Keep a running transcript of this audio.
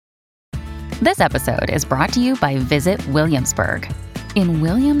This episode is brought to you by Visit Williamsburg. In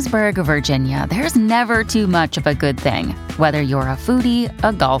Williamsburg, Virginia, there's never too much of a good thing. Whether you're a foodie,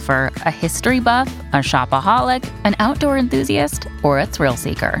 a golfer, a history buff, a shopaholic, an outdoor enthusiast, or a thrill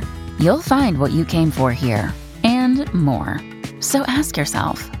seeker, you'll find what you came for here and more. So ask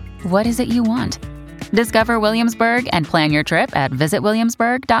yourself, what is it you want? Discover Williamsburg and plan your trip at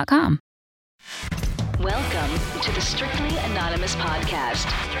visitwilliamsburg.com. Welcome to the Strictly Anonymous Podcast.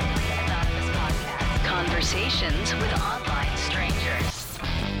 Conversations with online strangers.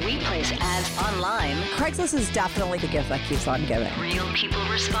 We place ads online. Craigslist is definitely the gift that keeps on giving. Real people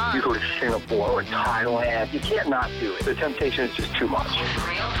respond. You go to Singapore or Thailand, you can't not do it. The temptation is just too much.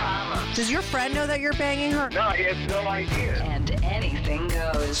 Real problems. Does your friend know that you're banging her? No, he has no idea. And anything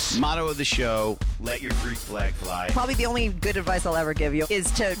goes. Motto of the show, let your freak flag fly. Probably the only good advice I'll ever give you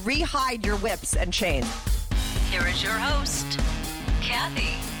is to re-hide your whips and chains. Here is your host,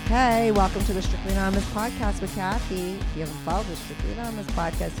 Kathy. Hey, welcome to the Strictly Anonymous Podcast with Kathy. If you haven't followed the Strictly Anonymous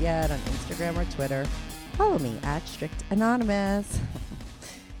Podcast yet on Instagram or Twitter, follow me at Strict Anonymous.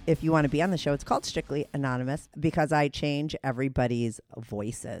 If you want to be on the show, it's called Strictly Anonymous because I change everybody's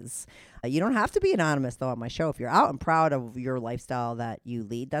voices. You don't have to be anonymous, though, on my show. If you're out and proud of your lifestyle that you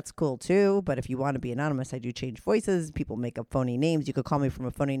lead, that's cool, too. But if you want to be anonymous, I do change voices. People make up phony names. You could call me from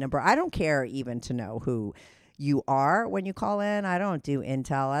a phony number. I don't care even to know who you are when you call in. I don't do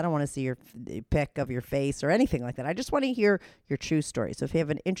intel. I don't want to see your pic of your face or anything like that. I just want to hear your true story. So if you have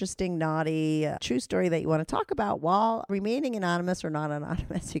an interesting, naughty, true story that you want to talk about while remaining anonymous or not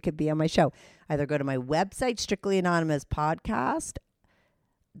anonymous, you could be on my show. Either go to my website,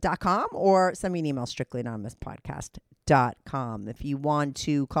 strictlyanonymouspodcast.com, or send me an email, strictlyanonymouspodcast.com. If you want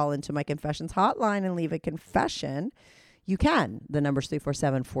to call into my confessions hotline and leave a confession, you can. The number's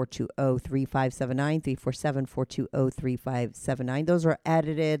 347-420-3579, 347-420-3579. Those are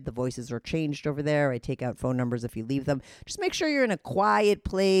edited. The voices are changed over there. I take out phone numbers if you leave them. Just make sure you're in a quiet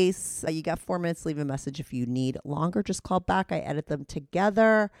place. You got 4 minutes. Leave a message if you need longer. Just call back. I edit them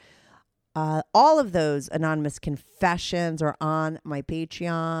together. All of those anonymous confessions are on my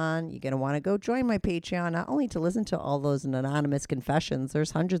Patreon. You're going to want to go join my Patreon, not only to listen to all those anonymous confessions.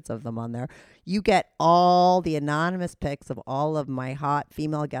 There's hundreds of them on there. You get all the anonymous pics of all of my hot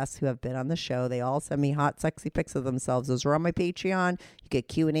female guests who have been on the show. They all send me hot, sexy pics of themselves. Those are on my Patreon. You get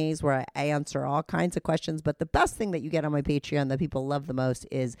Q&As where I answer all kinds of questions. But the best thing that you get on my Patreon that people love the most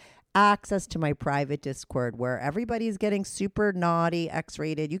is access to my private Discord where everybody's getting super naughty,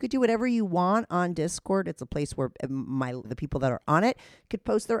 X-rated. You could do whatever you want on Discord. It's a place where the people that are on it could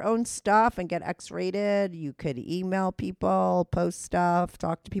post their own stuff and get X-rated. You could email people, post stuff,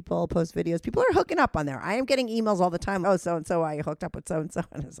 talk to people, post videos. People are hooking up on there. I am getting emails all the time. Oh, so-and-so, I hooked up with so-and-so.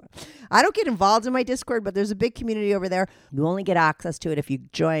 I don't get involved in my Discord, but there's a big community over there. You only get access to it if you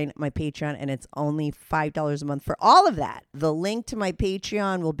join my Patreon, and it's only $5 a month for all of that. The link to my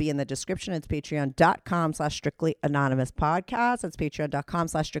Patreon will be in the description. It's patreon.com/strictlyanonymouspodcast. That's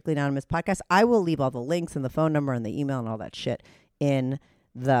patreon.com/strictlyanonymouspodcast. I will leave all the links and the phone number and the email and all that shit in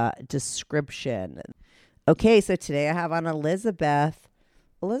the description. Okay, so today I have on Elizabeth.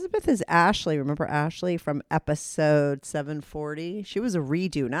 Elizabeth is Ashley. Remember Ashley from episode 740? She was a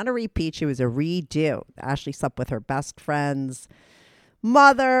redo, not a repeat. She was a redo. Ashley slept with her best friend's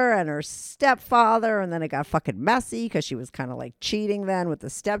mother and her stepfather, and then it got fucking messy because she was kind of like cheating then with the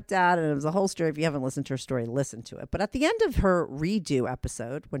stepdad, and it was a whole story. If you haven't listened to her story, listen to it. But at the end of her redo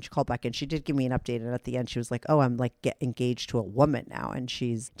episode, when she called back in, she did give me an update, and at the end she was like, oh, I'm like get engaged to a woman now, and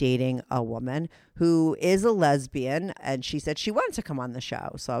she's dating a woman who is a lesbian, and she said she wanted to come on the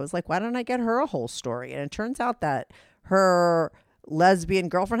show. So I was like, why don't I get her a whole story? And it turns out that her lesbian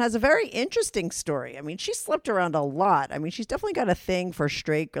girlfriend has a very interesting story. I mean, she slept around a lot. I mean, she's definitely got a thing for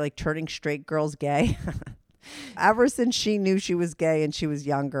straight, like turning straight girls gay. Ever since she knew she was gay and she was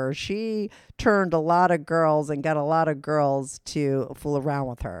younger, she turned a lot of girls and got a lot of girls to fool around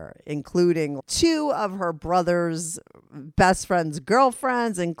with her, including 2 of her brother's best friend's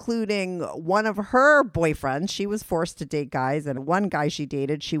girlfriends, including one of her boyfriends. She was forced to date guys, and one guy she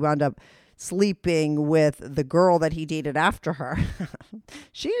dated, she wound up sleeping with the girl that he dated after her.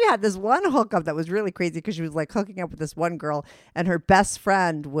 She had this one hookup that was really crazy because she was like hooking up with this one girl, and her best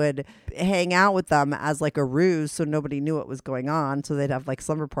friend would hang out with them as like a ruse so nobody knew what was going on. So they'd have like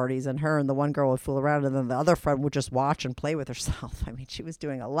slumber parties, and her and the one girl would fool around, and then the other friend would just watch and play with herself. I mean, she was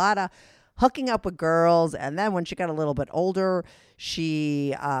doing a lot of hooking up with girls. And then when she got a little bit older,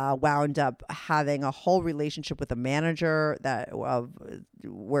 she wound up having a whole relationship with a manager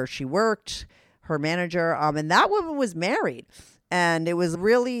where she worked, her manager. And that woman was married. And it was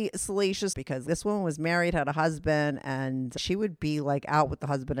really salacious because this woman was married, had a husband, and she would be like out with the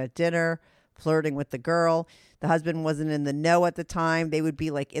husband at dinner, flirting with the girl. The husband wasn't in the know at the time. They would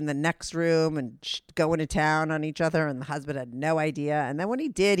be like in the next room and going to town on each other, and the husband had no idea. And then when he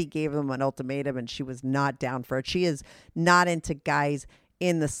did, he gave them an ultimatum, and she was not down for it. She is not into guys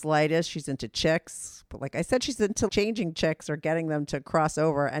in the slightest. She's into chicks. But like I said, she's into changing chicks or getting them to cross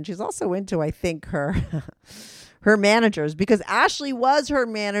over. And she's also into, I think, her her managers, because Ashley was her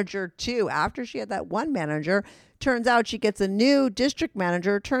manager too. After she had that one manager, turns out she gets a new district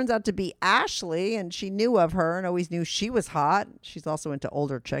manager, turns out to be Ashley, and she knew of her and always knew she was hot. She's also into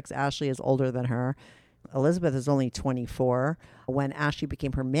older chicks. Ashley is older than her. Elizabeth is only 24. When Ashley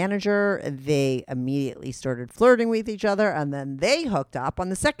became her manager, they immediately started flirting with each other, and then they hooked up. On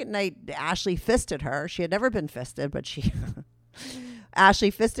the second night, Ashley fisted her. She had never been fisted, but she...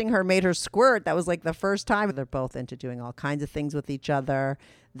 Ashley fisting her made her squirt. That was like the first time. They're both into doing all kinds of things with each other.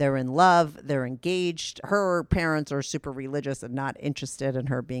 They're in love. They're engaged. Her parents are super religious and not interested in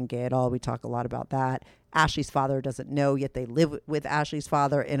her being gay at all. We talk a lot about that. Ashley's father doesn't know, yet they live with Ashley's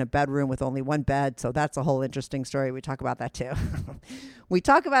father in a bedroom with only one bed. So that's a whole interesting story. We talk about that too. We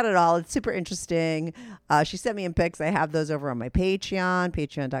talk about it all. It's super interesting. She sent me in pics. I have those over on my Patreon,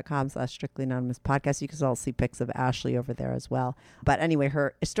 patreon.com/Strictly Anonymous Podcast. You can all see pics of Ashley over there as well. But anyway,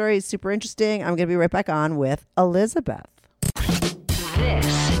 her story is super interesting. I'm going to be right back on with Elizabeth.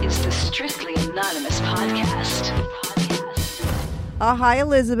 This is the Strictly Anonymous Podcast. Hi,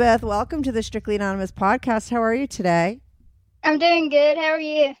 Elizabeth. Welcome to the Strictly Anonymous Podcast. How are you today? I'm doing good. How are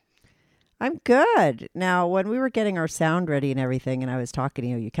you? I'm good. Now, when we were getting our sound ready and everything, and I was talking to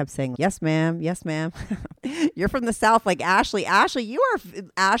you, you kept saying, yes, ma'am. Yes, ma'am. You're from the South like Ashley. Ashley, you are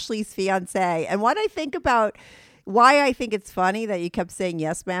Ashley's fiance. And what I think about why I think it's funny that you kept saying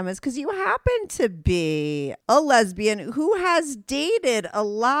yes, ma'am, is because you happen to be a lesbian who has dated a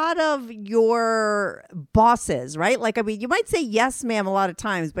lot of your bosses, right? Like, I mean, you might say yes, ma'am a lot of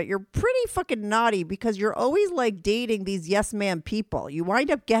times, but you're pretty fucking naughty because you're always like dating these yes, ma'am people. You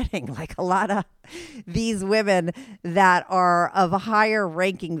wind up getting like a lot of these women that are of a higher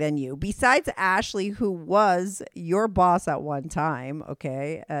ranking than you. Besides Ashley, who was your boss at one time,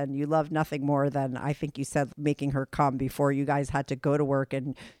 okay, and you loved nothing more than, I think you said, making her come before you guys had to go to work,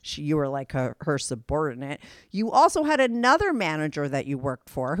 and you were like her subordinate. You also had another manager that you worked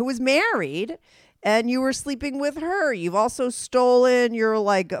for who was married, and you were sleeping with her. You've also stolen your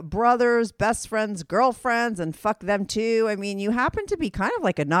like brother's best friend's girlfriends and fuck them too. I mean, you happen to be kind of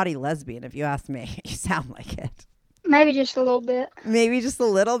like a naughty lesbian, if you ask me. You sound like it. Maybe just a little bit. Maybe just a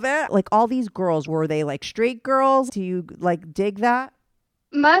little bit. Like all these girls, were they like straight girls? Do you like dig that?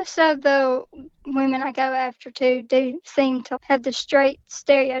 Most of the women I go after too do seem to have the straight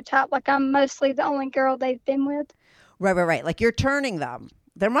stereotype. Like I'm mostly the only girl they've been with. Right. Like you're turning them.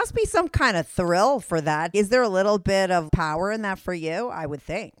 There must be some kind of thrill for that. Is there a little bit of power in that for you? I would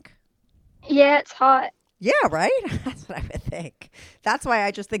think. Yeah, it's hot. Yeah, right? That's what I would think. That's why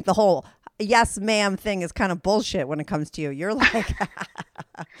I just think the whole yes, ma'am thing is kind of bullshit when it comes to you. You're like,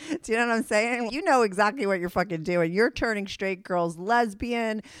 do you know what I'm saying? You know exactly what you're fucking doing. You're turning straight girls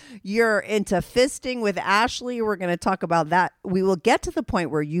lesbian. You're into fisting with Ashley. We're going to talk about that. We will get to the point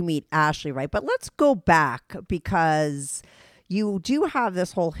where you meet Ashley, right? But let's go back because you do have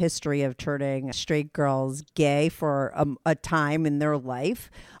this whole history of turning straight girls gay for a time in their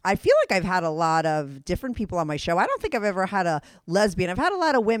life. I feel like I've had a lot of different people on my show. I don't think I've ever had a lesbian. I've had a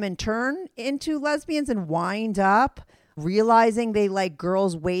lot of women turn into lesbians and wind up realizing they like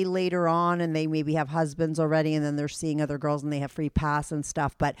girls way later on, and they maybe have husbands already, and then they're seeing other girls and they have free pass and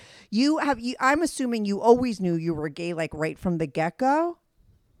stuff. But I'm assuming you always knew you were gay, like right from the get-go?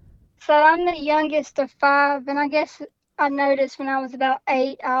 So I'm the youngest of 5, and I guess I noticed when I was about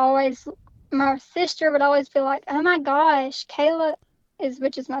 8, my sister would always be like, oh my gosh, Kayla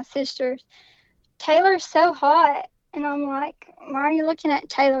which is my sister, Taylor's so hot. And I'm like, why are you looking at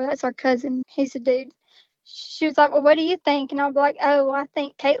Taylor? That's our cousin. He's a dude. She was like, well, what do you think? And I'll be like, oh, well, I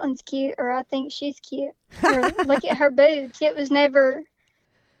think Caitlin's cute, or I think she's cute. Or look at her boobs. It was never...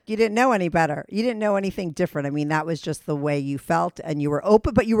 You didn't know any better. You didn't know anything different. I mean, that was just the way you felt, and you were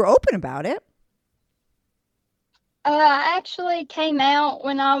open, but you were open about it. I actually came out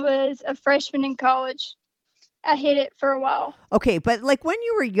when I was a freshman in college. I hid it for a while. Okay, but like when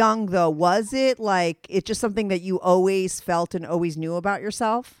you were young, though, was it like it's just something that you always felt and always knew about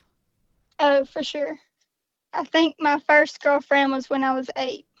yourself? Oh, for sure. I think my first girlfriend was when I was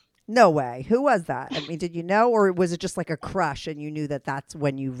 8. No way. Who was that? I mean, did you know, or was it just like a crush and you knew that that's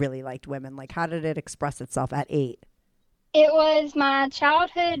when you really liked women? Like, how did it express itself at 8? It was my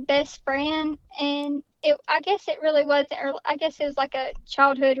childhood best friend, and I guess it really wasn't, or I guess it was like a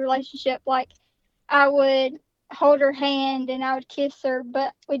childhood relationship. Like, I would hold her hand and I would kiss her,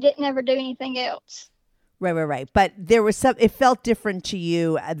 but we didn't ever do anything else. Right. But there was it felt different to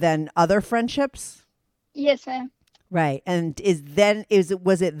you than other friendships? Yes, ma'am. Right. And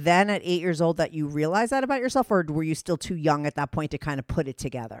was it then at 8 years old that you realized that about yourself, or were you still too young at that point to kind of put it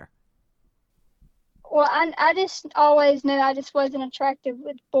together? Well, I just always knew I just wasn't attractive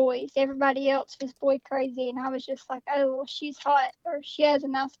with boys. Everybody else was boy crazy, and I was just like, oh, well, she's hot, or she has a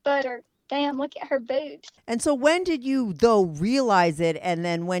nice butt, or damn, look at her boobs. And so when did you, though, realize it? And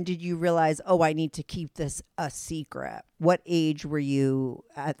then when did you realize, oh, I need to keep this a secret? What age were you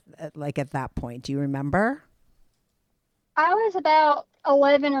at that point? Do you remember? I was about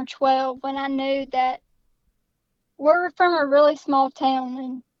 11 or 12 when I knew that we're from a really small town,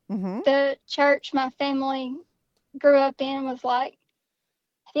 and the church my family grew up in was like,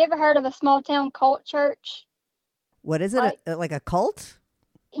 have you ever heard of a small town cult church? What is it? Like a cult?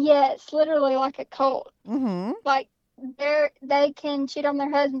 Yeah, it's literally like a cult. Mm-hmm. Like they can cheat on their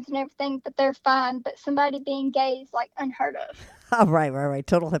husbands and everything, but they're fine. But somebody being gay is like unheard of. Oh, right.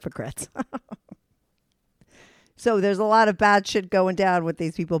 Total hypocrites. So there's a lot of bad shit going down with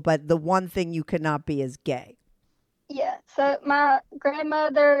these people, but the one thing you could not be is gay. Yeah, so my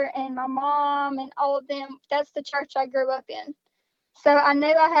grandmother and my mom and all of them, that's the church I grew up in. So I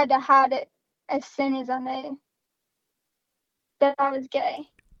knew I had to hide it as soon as I knew that I was gay.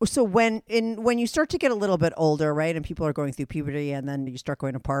 So when you start to get a little bit older, right, and people are going through puberty, and then you start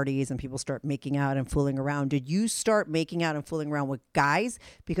going to parties and people start making out and fooling around, did you start making out and fooling around with guys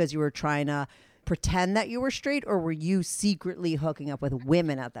because you were trying to pretend that you were straight, or were you secretly hooking up with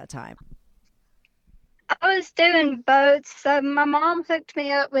women at that time? I was doing both. So my mom hooked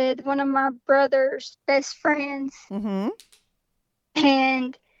me up with one of my brother's best friends. Mm-hmm.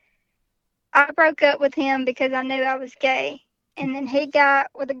 And I broke up with him because I knew I was gay. And then he got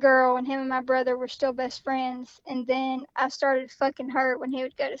with a girl, and him and my brother were still best friends. And then I started fucking her when he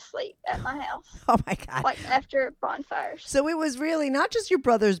would go to sleep at my house. Oh, my God. Like after bonfires. So it was really not just your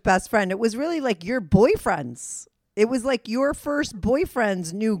brother's best friend. It was really like your boyfriend's. It was like your first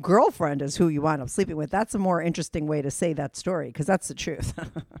boyfriend's new girlfriend is who you wound up sleeping with. That's a more interesting way to say that story, because that's the truth.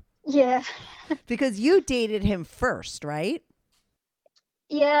 Yeah. Because you dated him first, right?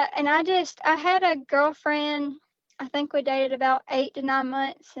 Yeah, and I had a girlfriend. I think we dated about 8 to 9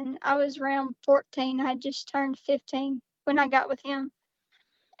 months, and I was around 14. I had just turned 15 when I got with him.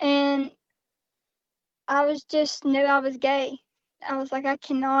 And I was just knew I was gay. I was like, I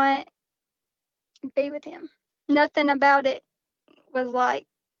cannot be with him. Nothing about it was like,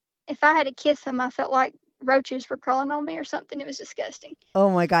 if I had to kiss him, I felt like roaches were crawling on me or something. It was disgusting. Oh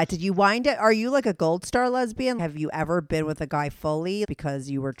my God. Did you wind it? Are you like a gold star lesbian? Have you ever been with a guy fully because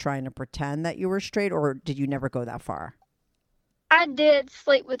you were trying to pretend that you were straight, or did you never go that far? I did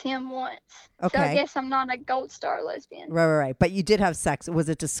sleep with him once. Okay. So I guess I'm not a gold star lesbian. Right. But you did have sex. Was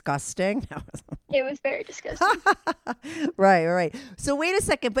it disgusting? It was very disgusting. Right. So wait a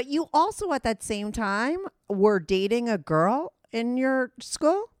second. But you also at that same time were dating a girl in your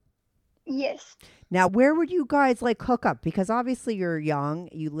school? Yes. Now, where would you guys like hook up? Because obviously you're young,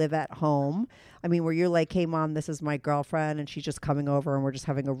 you live at home. I mean, where you're like, hey, mom, this is my girlfriend and she's just coming over and we're just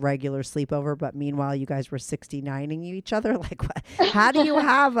having a regular sleepover. But meanwhile, you guys were 69ing each other. Like, what? How do you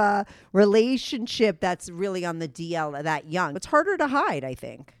have a relationship that's really on the DL that young? It's harder to hide, I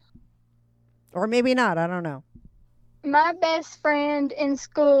think. Or maybe not. I don't know. My best friend in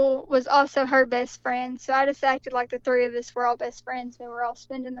school was also her best friend. So I just acted like the three of us were all best friends and we were all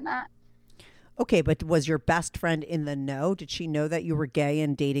spending the night. Okay, but was your best friend in the know? Did she know that you were gay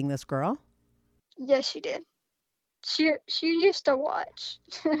and dating this girl? Yes, she did. She used to watch.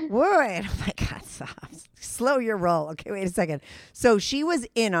 Wait, oh my God, stop. Slow your roll. Okay, wait a second. So she was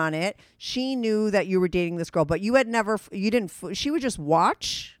in on it. She knew that you were dating this girl, but she would just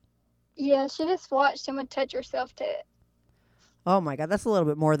watch? Yeah, she just watched and would touch herself to it. Oh my God, that's a little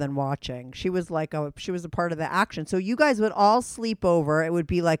bit more than watching. She was she was a part of the action. So you guys would all sleep over. It would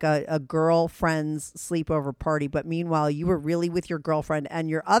be like a girlfriend's sleepover party. But meanwhile, you were really with your girlfriend and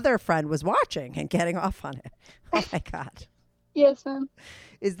your other friend was watching and getting off on it. Oh my God. Yes, ma'am.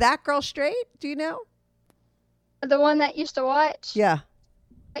 Is that girl straight? Do you know? The one that used to watch? Yeah.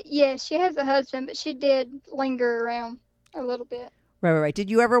 Yeah, she has a husband, but she did linger around a little bit. Right.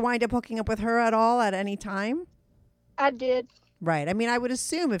 Did you ever wind up hooking up with her at all at any time? I did. Right. I mean, I would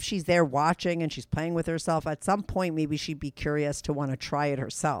assume if she's there watching and she's playing with herself, at some point, maybe she'd be curious to want to try it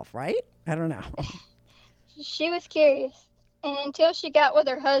herself, right? I don't know. She was curious. And until she got with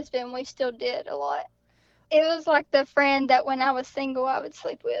her husband, we still did a lot. It was like the friend that when I was single, I would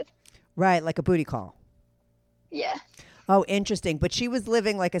sleep with. Right. Like a booty call. Yeah. Oh, interesting. But she was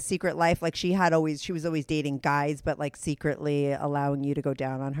living like a secret life. Like she was always dating guys, but like secretly allowing you to go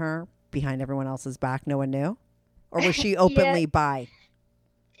down on her behind everyone else's back. No one knew? Or was she openly bi?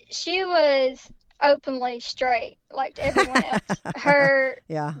 She was openly straight, like everyone else. Her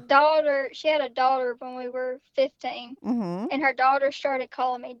Yeah. daughter, she had a daughter when we were 15, Mm-hmm. and her daughter started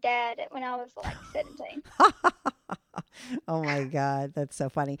calling me dad when I was like 17. Oh my God, that's so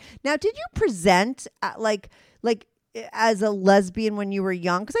funny. Now, did you present like as a lesbian when you were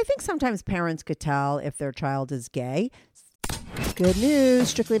young? Because I think sometimes parents could tell if their child is gay. Good news.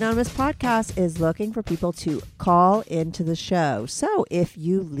 Strictly Anonymous Podcast is looking for people to call into the show. So if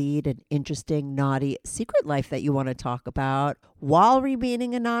you lead an interesting, naughty secret life that you want to talk about while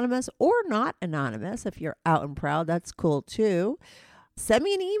remaining anonymous or not anonymous, if you're out and proud, that's cool too. Send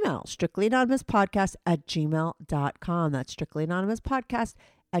me an email, strictlyanonymouspodcast@gmail.com. That's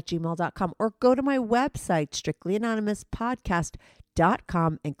strictlyanonymouspodcast@gmail.com. Or go to my website,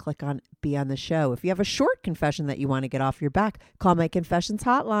 strictlyanonymouspodcast.com, and click on Be on the Show. If you have a short confession that you want to get off your back, call my confessions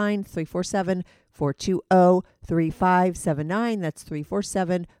hotline, 347-420-3579. That's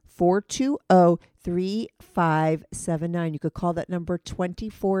 347-420-3579. You could call that number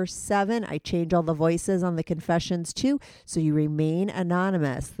 24/7. I change all the voices on the confessions too, so you remain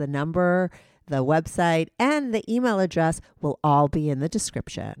anonymous. The number, the website, and the email address will all be in the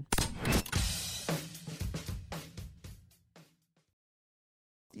description.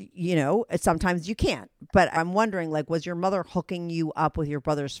 You know, sometimes you can't. But I'm wondering, like, was your mother hooking you up with your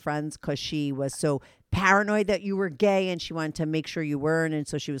brother's friends because she was so paranoid that you were gay and she wanted to make sure you weren't, and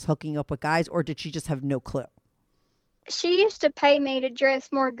so she was hooking you up with guys? Or did she just have no clue? She used to pay me to dress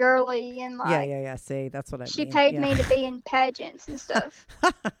more girly and like. Yeah. See, that's what I mean. She paid me to be in pageants and stuff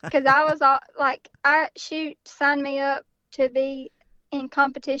because I was all like, she signed me up to be in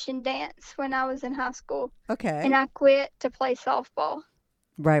competition dance when I was in high school. Okay. And I quit to play softball.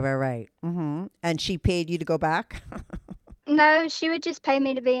 Right. Mm-hmm. And she paid you to go back? No, she would just pay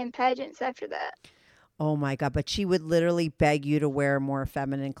me to be in pageants after that. Oh my God. But she would literally beg you to wear more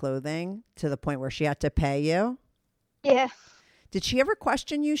feminine clothing to the point where she had to pay you? Yeah. Did she ever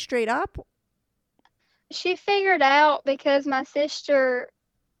question you straight up? She figured out because my sister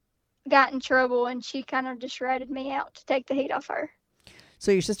got in trouble and she kind of just ratted me out to take the heat off her.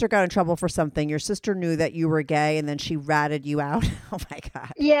 So your sister got in trouble for something. Your sister knew that you were gay and then she ratted you out. Oh my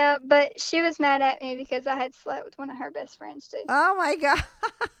God. Yeah, but she was mad at me because I had slept with one of her best friends too. Oh my God.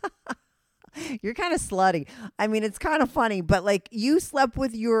 You're kind of slutty. I mean, it's kind of funny, but like you slept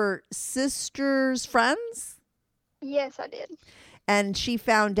with your sister's friends? Yes, I did. And she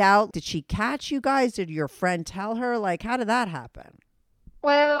found out. Did she catch you guys? Did your friend tell her? Like, how did that happen?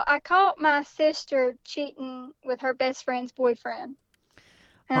 Well, I caught my sister cheating with her best friend's boyfriend.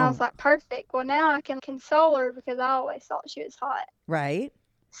 And I was like, perfect. Well, now I can console her because I always thought she was hot. Right.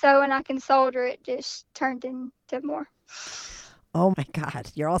 So when I consoled her, it just turned into more. Oh my God.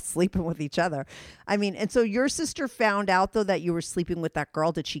 You're all sleeping with each other. I mean, and so your sister found out though that you were sleeping with that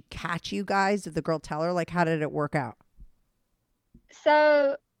girl. Did she catch you guys? Did the girl tell her? Like, how did it work out?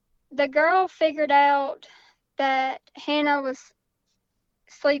 So the girl figured out that Hannah was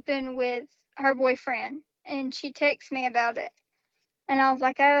sleeping with her boyfriend, and she texted me about it. And I was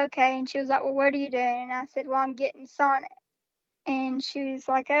like, oh, okay. And she was like, well, what are you doing? And I said, well, I'm getting Sonic. And she was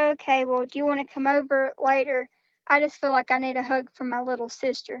like, oh, okay, well, do you want to come over later? I just feel like I need a hug from my little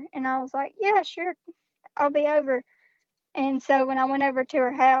sister. And I was like, yeah, sure, I'll be over. And so when I went over to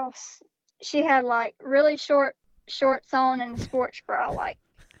her house, she had like really short shorts on and a sports bra. Like,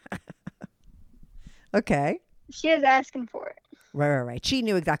 okay. She was asking for it. Right. She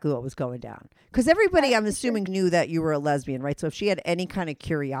knew exactly what was going down. Because everybody, I'm assuming, knew that you were a lesbian, right? So if she had any kind of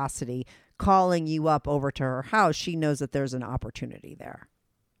curiosity calling you up over to her house, she knows that there's an opportunity there.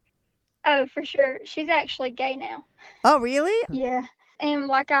 Oh, for sure. She's actually gay now. Oh, really? Yeah. And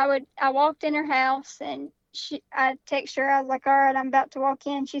like I walked in her house and I texted her. I was like, all right, I'm about to walk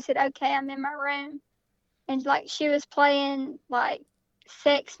in. She said, okay, I'm in my room. And like she was playing like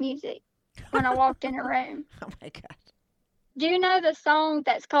sex music when I walked in her room. Oh my God. Do you know the song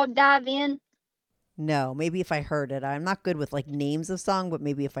that's called Dive In? No, maybe if I heard it. I'm not good with like names of song, but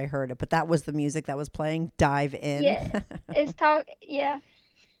maybe if I heard it. But that was the music that was playing, Dive In. Yeah. It's called, yeah.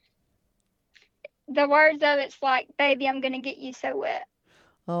 The words of it's like, baby, I'm going to get you so wet.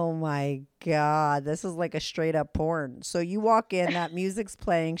 Oh my God. This is like a straight up porn. So you walk in, that music's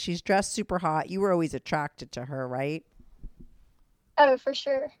playing. She's dressed super hot. You were always attracted to her, right? Oh, for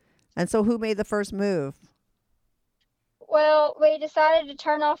sure. And so who made the first move? Well, we decided to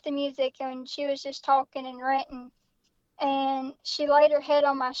turn off the music and she was just talking and ranting. And she laid her head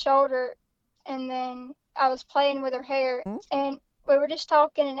on my shoulder and then I was playing with her hair, and we were just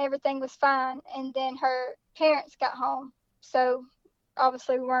talking, and everything was fine. And then her parents got home, so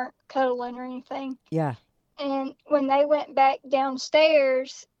obviously we weren't cuddling or anything. Yeah. And when they went back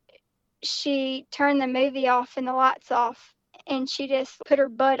downstairs, she turned the movie off and the lights off, and she just put her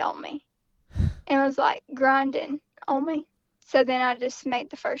butt on me and was like grinding on me. So then I just made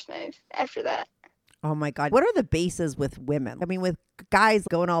the first move after that. Oh my God. What are the bases with women? I mean, with guys,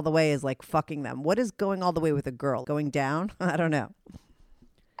 going all the way is like fucking them. What is going all the way with a girl? Going down? I don't know.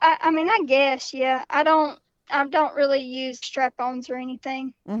 I mean, I guess, yeah. I don't really use strap-ons or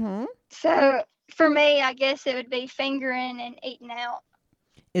anything. Mm-hmm. So for me, I guess it would be fingering and eating out.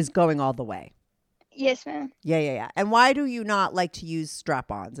 Is going all the way. Yes, ma'am. Yeah. And why do you not like to use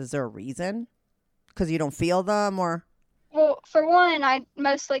strap-ons? Is there a reason? Because you don't feel them, or? Well, for one, I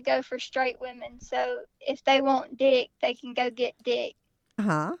mostly go for straight women. So if they want dick, they can go get dick.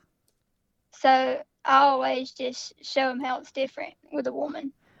 Uh-huh. So I always just show them how it's different with a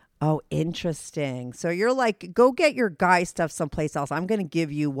woman. Oh, interesting. So you're like, go get your guy stuff someplace else. I'm going to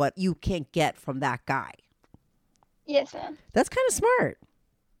give you what you can't get from that guy. Yes, ma'am. That's kind of smart.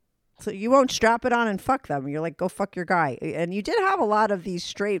 So you won't strap it on and fuck them. You're like, go fuck your guy. And you did have a lot of these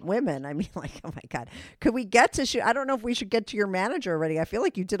straight women. I mean, like, oh my God. Could we get to, I don't know if we should get to your manager already. I feel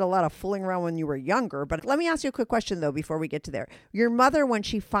like you did a lot of fooling around when you were younger. But let me ask you a quick question, though, before we get to there. Your mother, when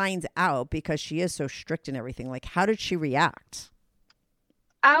she finds out, because she is so strict and everything, like, how did she react?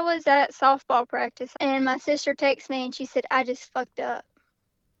 I was at softball practice, and my sister texted me, and she said, I just fucked up.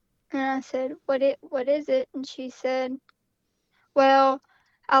 And I said, what is it? And she said, well,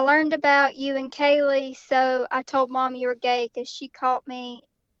 I learned about you and Kaylee, so I told Mom you were gay because she caught me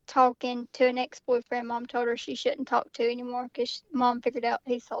talking to an ex-boyfriend Mom told her she shouldn't talk to anymore because Mom figured out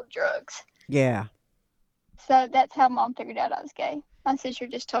he sold drugs. Yeah. So that's how Mom figured out I was gay. My sister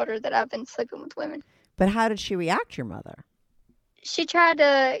just told her that I've been sleeping with women. But how did she react, your mother? She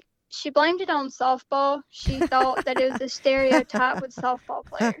blamed it on softball. She thought that it was a stereotype with softball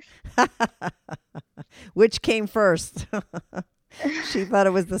players. Which came first? She thought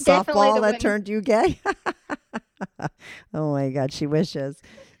it was the Definitely softball the that women. turned you gay? Oh my God, she wishes.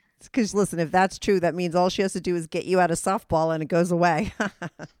 Because listen, if that's true, that means all she has to do is get you out of softball and it goes away.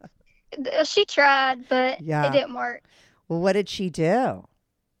 She tried, but Yeah. it didn't work. Well, what did she do?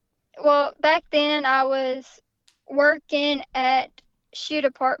 Well, back then I was working at shoe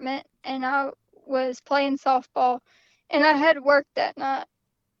department and I was playing softball and I had work that night.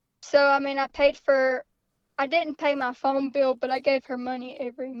 So, I mean, I didn't pay my phone bill, but I gave her money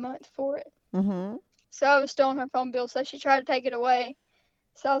every month for it. Mm-hmm. So I was still on her phone bill, so she tried to take it away.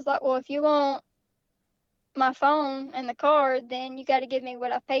 So I was like, well, if you want my phone and the card, then you got to give me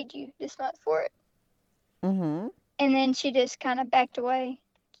what I paid you this month for it. Mm-hmm. And then she just kind of backed away.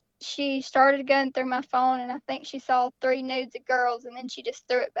 She started going through my phone, and I think she saw 3 nudes of girls, and then she just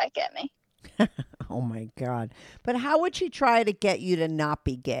threw it back at me. Oh my God. But how would she try to get you to not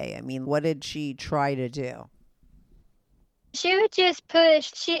be gay? I mean, what did she try to do? She would just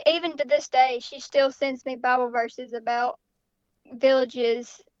push. Even to this day, she still sends me Bible verses about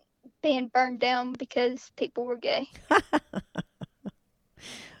villages being burned down because people were gay.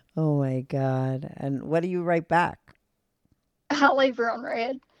 Oh my God. And what do you write back? I leave her on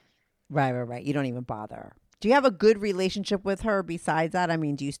red. Right. You don't even bother. Do you have a good relationship with her besides that? I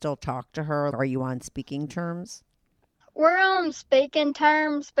mean, do you still talk to her? Are you on speaking terms? We're on speaking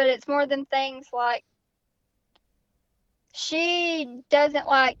terms, but it's more than things like she doesn't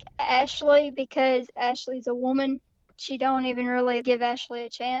like Ashley because Ashley's a woman. She don't even really give Ashley a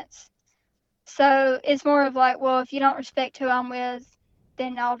chance. So it's more of like, well, if you don't respect who I'm with,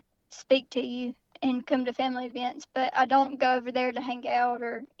 then I'll speak to you and come to family events. But I don't go over there to hang out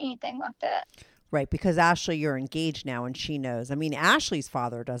or anything like that. Right, because Ashley, you're engaged now and she knows. I mean, Ashley's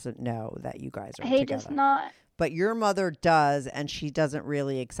father doesn't know that you guys are He together. does not. But your mother does, and she doesn't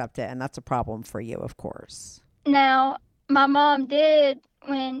really accept it, and that's a problem for you, of course. Now, my mom did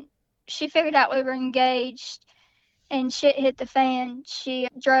when she figured out we were engaged and shit hit the fan. She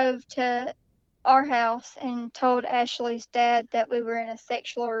drove to our house and told Ashley's dad that we were in a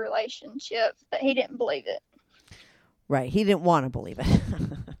sexual relationship, but he didn't believe it. Right, he didn't want to believe it.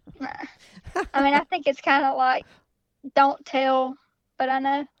 I mean, I think it's kind of like, don't tell, but I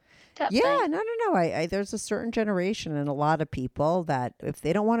know. Yeah, thing. no. I there's a certain generation and a lot of people that if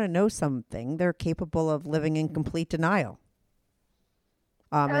they don't want to know something, they're capable of living in complete denial.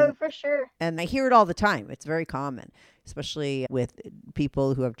 Oh, for sure. And I hear it all the time. It's very common. especially with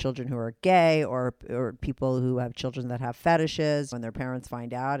people who have children who are gay or people who have children that have fetishes when their parents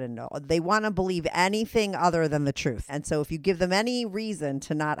find out, and they want to believe anything other than the truth. And so if you give them any reason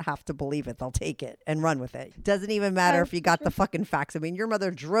to not have to believe it, they'll take it and run with it. Doesn't even matter if you got the fucking facts. I mean, your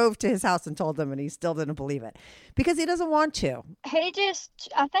mother drove to his house and told him, and he still didn't believe it because he doesn't want to.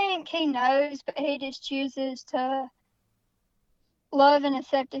 I think he knows, but he just chooses to love and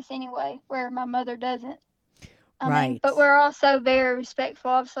accept us anyway, where my mother doesn't. I mean, but we're also very respectful.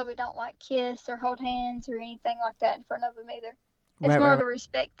 Obviously, we don't like kiss or hold hands or anything like that in front of them either. It's more of a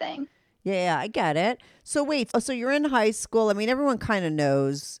respect thing. Yeah, I get it. So wait, so you're in high school. I mean, everyone kind of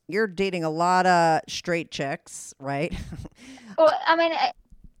knows you're dating a lot of straight chicks, right? Well, I mean,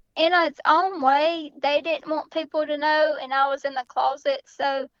 in its own way, they didn't want people to know, and I was in the closet.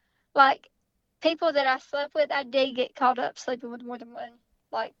 So, like, people that I slept with, I did get caught up sleeping with more than one,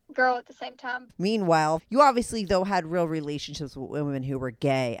 like, girl at the same time. Meanwhile, you obviously, though, had real relationships with women who were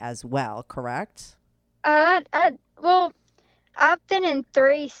gay as well, correct? Well, I've been in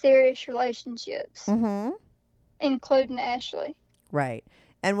 3 serious relationships, including Ashley. Right.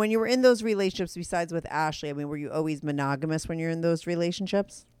 And when you were in those relationships, besides with Ashley, I mean, were you always monogamous when you're in those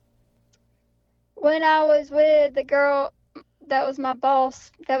relationships? When I was with the girl that was my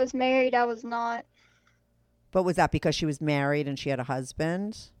boss that was married, I was not. But was that because she was married and she had a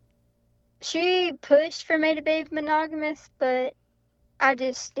husband? She pushed for me to be monogamous, but I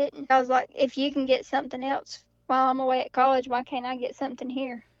just didn't. I was like, if you can get something else while I'm away at college, why can't I get something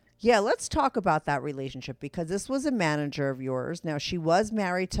here? Yeah, let's talk about that relationship because this was a manager of yours. Now, she was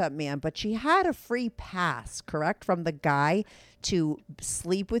married to a man, but she had a free pass, correct, from the guy to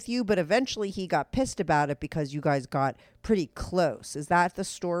sleep with you. But eventually he got pissed about it because you guys got pretty close. Is that the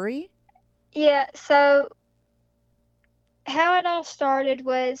story? Yeah, so how it all started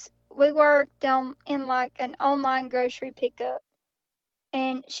was we worked in like an online grocery pickup.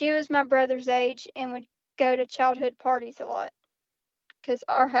 And she was my brother's age and would go to childhood parties a lot because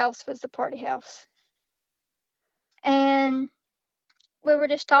our house was the party house. And we were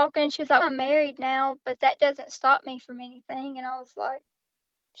just talking. She was like, I'm married now, but that doesn't stop me from anything. And I was like,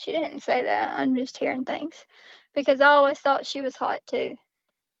 she didn't say that. I'm just hearing things because I always thought she was hot too.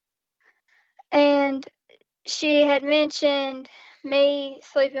 And she had mentioned me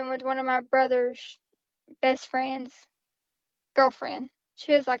sleeping with one of my brother's best friend's girlfriend.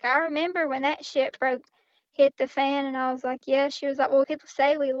 She was like, I remember when that shit hit the fan. And I was like, yeah. She was like, well, people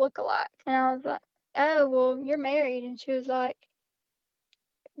say we look alike. And I was like, oh, well, you're married. And she was like,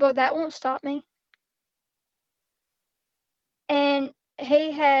 well, that won't stop me. And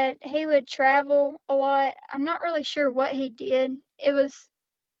he would travel a lot. I'm not really sure what he did. It was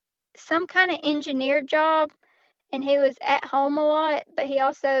some kind of engineer job, and he was at home a lot, but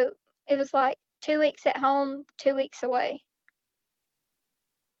it was like 2 weeks at home, 2 weeks away.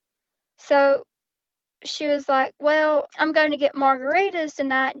 So she was like, well, I'm going to get margaritas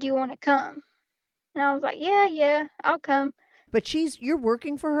tonight. Do you want to come? And I was like, yeah, I'll come. But you're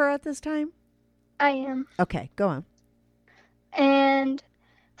working for her at this time? I am. Okay, go on. And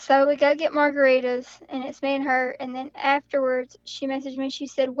so we go get margaritas, and it's me and her. And then afterwards, she messaged me. She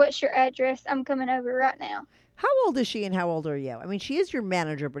said, what's your address? I'm coming over right now. How old is she and how old are you? I mean, she is your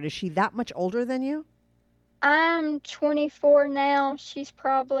manager, but is she that much older than you? I'm 24 now. She's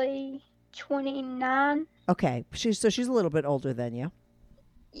probably 29. Okay, she's a little bit older than you.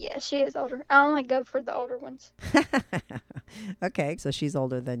 Yeah, she is older. I only go for the older ones. Okay, so she's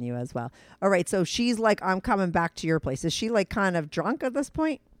older than you as well. All right, so she's like, I'm coming back to your place. Is she like kind of drunk at this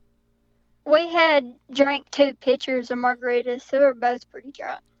point? We had drank 2 pitchers of margaritas, so we're both pretty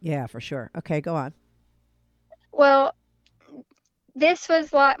drunk. Yeah, for sure. Okay, go on. Well, this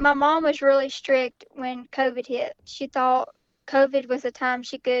was like, my mom was really strict when COVID hit. She thought COVID was a time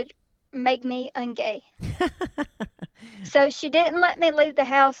she could make me ungay. So she didn't let me leave the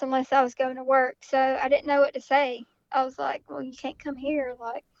house unless I was going to work. So I didn't know what to say. I was like, well, you can't come here.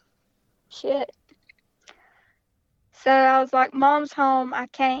 Like, shit. So I was like, Mom's home. I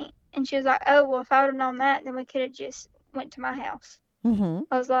can't. And she was like, oh, well, if I would have known that, then we could have just went to my house. Mm-hmm.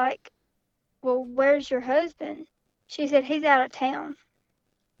 I was like, well, where's your husband? She said, he's out of town.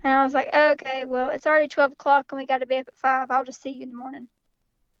 And I was like, okay, well, it's already 12 o'clock and we got to be up at 5. I'll just see you in the morning.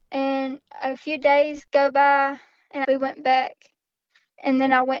 And a few days go by and we went back. And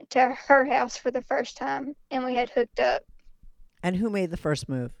then I went to her house for the first time and we had hooked up. And who made the first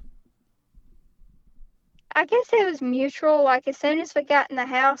move? I guess it was mutual. Like, as soon as we got in the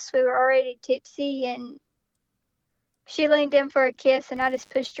house, we were already tipsy and she leaned in for a kiss and I just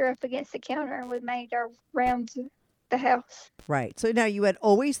pushed her up against the counter and we made our rounds the house. Right. So now you had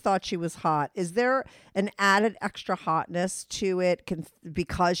always thought she was hot. Is there an added extra hotness to it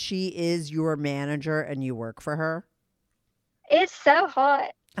because she is your manager and you work for her? It's so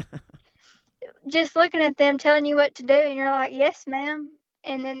hot. Just looking at them telling you what to do, and you're like, yes, ma'am.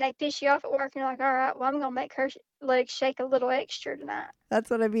 And then they piss you off at work, and you're like, all right, well, I'm going to make her legs shake a little extra tonight. That's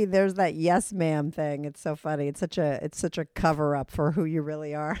what I mean. There's that yes, ma'am thing. It's so funny. It's such a cover up for who you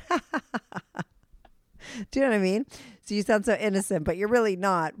really are. Do you know what I mean? So you sound so innocent, but you're really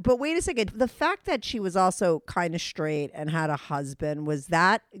not. But wait a second. The fact that she was also kind of straight and had a husband, was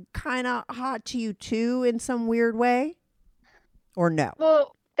that kind of hot to you too in some weird way? Or no?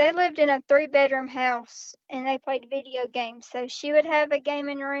 Well, they lived in a 3-bedroom house, and they played video games. So she would have a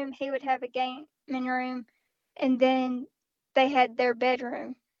gaming room, he would have a gaming room, and then they had their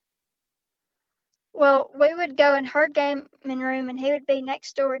bedroom. Well, we would go in her gaming room, and he would be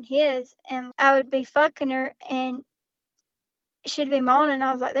next door in his, and I would be fucking her, and she'd be moaning.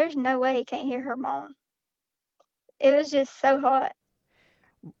 I was like, there's no way he can't hear her moan. It was just so hot.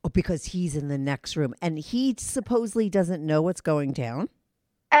 Because he's in the next room, and he supposedly doesn't know what's going down?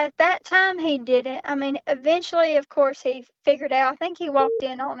 At that time, he didn't. I mean, eventually, of course, he figured out. I think he walked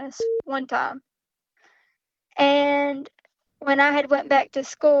in on us one time. And when I had went back to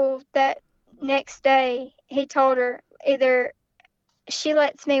school that next day, he told her either she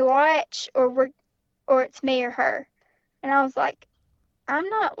lets me watch or it's me or her. And I was like, I'm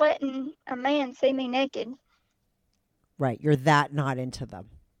not letting a man see me naked. Right. You're that not into them.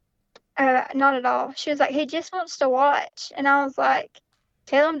 Not at all. She was like, he just wants to watch. And I was like,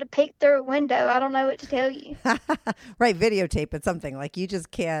 tell him to peek through a window. I don't know what to tell you. Right. Videotape it, something. Like, you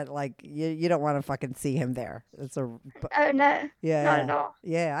just can't, like, you don't want to fucking see him there. Oh, no. Yeah. Not at all.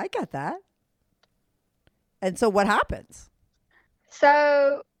 Yeah, I got that. And so what happens?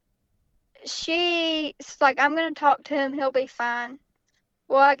 So she's like, I'm going to talk to him. He'll be fine.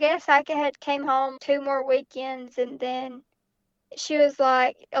 Well, I guess I came home 2 more weekends, and then she was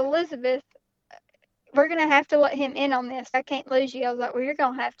like, Elizabeth, we're going to have to let him in on this. I can't lose you. I was like, well, you're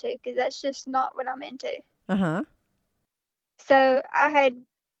going to have to, because that's just not what I'm into. Uh-huh. So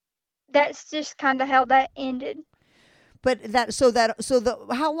that's just kind of how that ended. But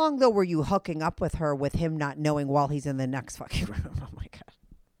how long though were you hooking up with her with him not knowing while he's in the next fucking room? Oh my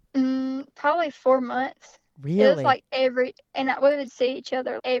God. Probably 4 months. Really? It was like we would see each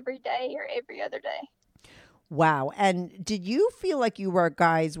other every day or every other day. Wow. And did you feel like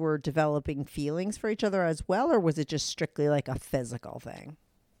guys were developing feelings for each other as well, or was it just strictly like a physical thing?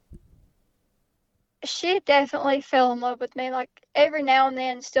 She definitely fell in love with me. Like, every now and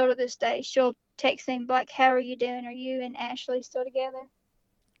then, still to this day, she'll text me like, how are you doing? Are you and Ashley still together?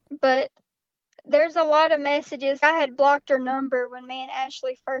 But there's a lot of messages. I had blocked her number when me and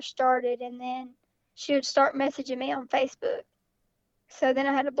Ashley first started, and then she would start messaging me on Facebook. So then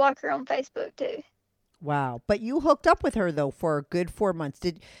I had to block her on Facebook too. Wow. But you hooked up with her, though, for a good 4 months.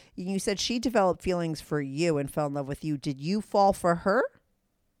 You said she developed feelings for you and fell in love with you. Did you fall for her?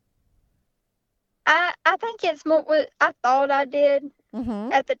 I think it's more what I thought I did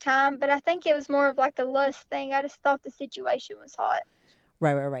at the time, but I think it was more of like a lust thing. I just thought the situation was hot.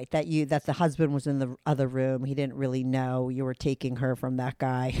 Right. That the husband was in the other room. He didn't really know you were taking her from that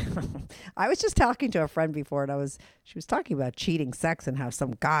guy. I was just talking to a friend before, and she was talking about cheating sex and how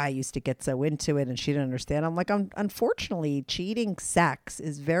some guy used to get so into it and she didn't understand. I'm like, unfortunately, cheating sex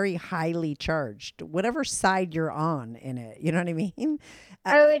is very highly charged, whatever side you're on in it. You know what I mean?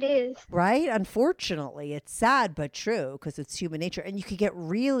 Oh, it is. Right? Unfortunately, it's sad but true, because it's human nature. And you could get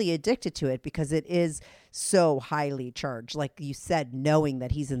really addicted to it because it is so highly charged. Like you said, knowing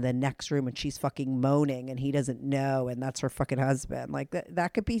that he's in the next room and she's fucking moaning and he doesn't know, and that's her fucking husband. Like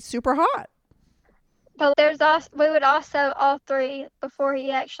that could be super hot. But we would also all three, before he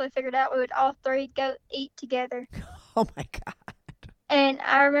actually figured out, we would all three go eat together. Oh my God. And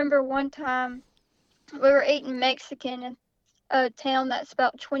I remember one time we were eating Mexican in a town that's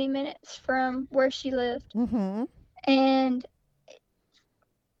about 20 minutes from where she lived. Mm-hmm. And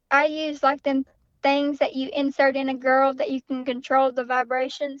I used like them things that you insert in a girl that you can control the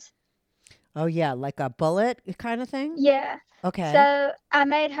vibrations. Oh yeah, like a bullet kind of thing? Yeah. Okay. So I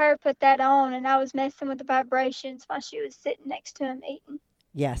made her put that on, and I was messing with the vibrations while she was sitting next to him eating.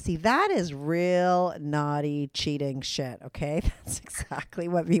 Yeah, see, that is real naughty cheating shit, okay? That's exactly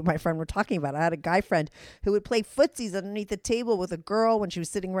what me and my friend were talking about. I had a guy friend who would play footsies underneath the table with a girl when she was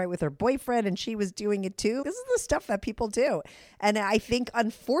sitting right with her boyfriend, and she was doing it too. This is the stuff that people do. And I think,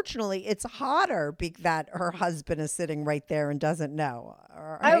 unfortunately, it's hotter that her husband is sitting right there and doesn't know.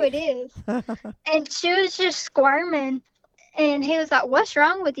 Right? Oh, it is. And she was just squirming, and he was like, what's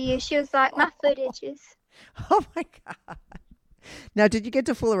wrong with you? She was like, my footages. Oh my God. Now, did you get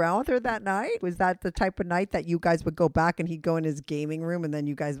to fool around with her that night? Was that the type of night that you guys would go back and he'd go in his gaming room and then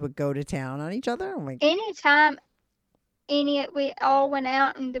you guys would go to town on each other? Oh my. Anytime we all went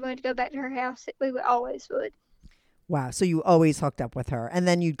out and then we'd go back to her house, we would always would. Wow. So you always hooked up with her. And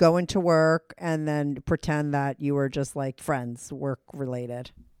then you'd go into work and then pretend that you were just like friends, work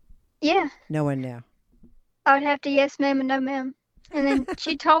related. Yeah. No one knew. I would have to yes ma'am and no ma'am. And then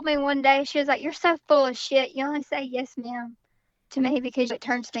she told me one day, she was like, "You're so full of shit. You only say yes ma'am to me because it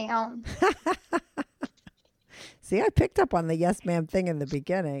turns me on." See, I picked up on the yes ma'am thing in the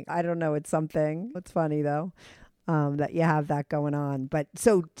beginning. I don't know. It's something. It's funny though. That you have that going on. But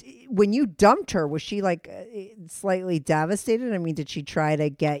so when you dumped her, was she like slightly devastated? I mean, did she try to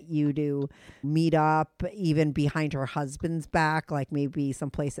get you to meet up even behind her husband's back, like maybe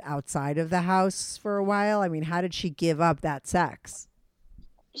someplace outside of the house for a while? I mean, how did she give up that sex?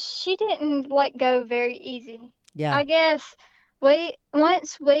 She didn't let go very easy. Yeah. I guess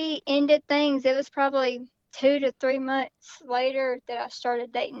once we ended things, it was probably 2 to 3 months later that I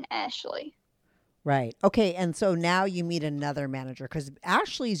started dating Ashley. Right. Okay. And so now you meet another manager because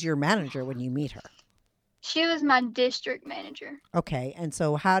Ashley's your manager when you meet her. She was my district manager. Okay. And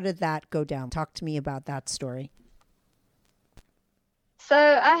so how did that go down? Talk to me about that story. So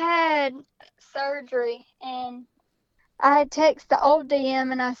I had surgery and I had texted the old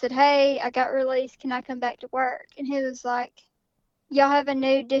DM and I said, "Hey, I got released. Can I come back to work?" And he was like, "Y'all have a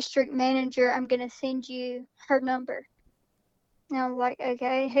new district manager. I'm going to send you her number." And I was like,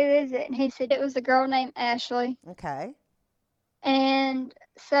 "Okay, who is it?" And he said it was a girl named Ashley. Okay. And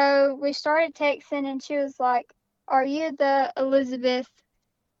so we started texting and she was like, "Are you the Elizabeth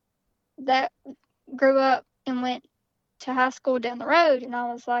that grew up and went to high school down the road?" And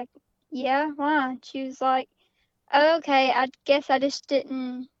I was like, "Yeah, why?" She was like, "Oh, okay, I guess I just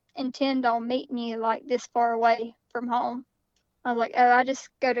didn't intend on meeting you like this far away from home." I was like, "Oh, I just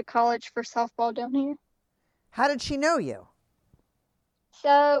go to college for softball down here." How did she know you?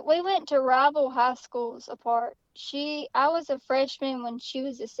 So we went to rival high schools apart. I was a freshman when she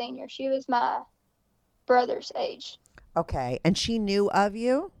was a senior. She was my brother's age. Okay. And she knew of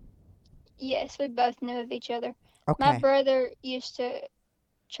you? Yes, we both knew of each other. Okay. My brother used to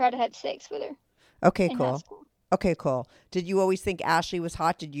try to have sex with her. Okay, in high cool. school. Okay, cool. Did you always think Ashley was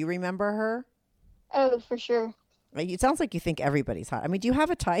hot? Did you remember her? Oh, for sure. It sounds like you think everybody's hot. I mean, do you have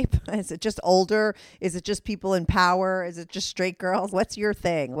a type? Is it just older? Is it just people in power? Is it just straight girls? What's your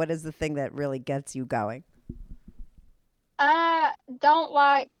thing? What is the thing that really gets you going? I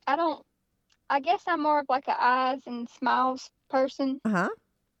guess I'm more of like a eyes and smiles person. Uh-huh.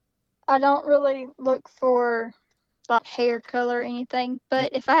 I don't really look for like hair color or anything, but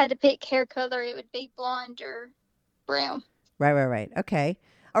if I had to pick hair color, it would be blonde or brown. Right. Okay.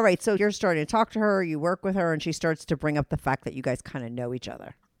 All right. So you're starting to talk to her, you work with her, and she starts to bring up the fact that you guys kind of know each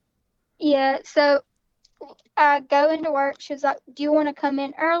other. Yeah, so I go into work. She was like, "Do you want to come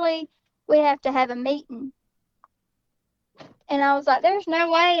in early? We have to have a meeting." And I was like, "There's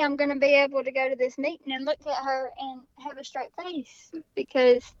no way I'm going to be able to go to this meeting and look at her and have a straight face,"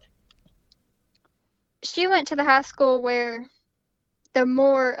 because she went to the high school where the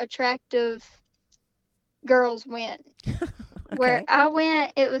more attractive girls went. Okay. Where I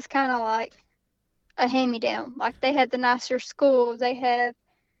went, it was kind of like a hand-me-down. Like, they had the nicer schools. They had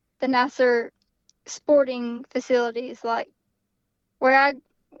the nicer sporting facilities. Like, where I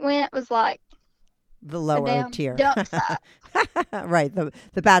went was like The lower damn tier. dump site. Right.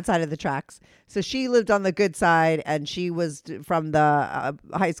 The bad side of the tracks. So she lived on the good side and she was from the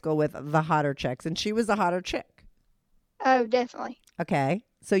high school with the hotter chicks and she was the hotter chick. Oh, definitely. Okay.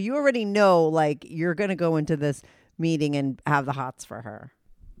 So you already know, like, you're going to go into this meeting and have the hots for her.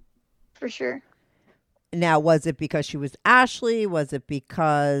 For sure. Now, was it because she was Ashley? Was it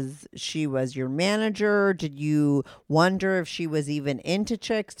because she was your manager? Did you wonder if she was even into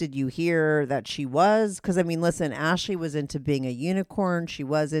chicks? Did you hear that she was? Because, I mean, listen, Ashley was into being a unicorn. She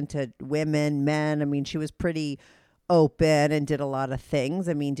was into women, men. I mean, she was pretty open and did a lot of things.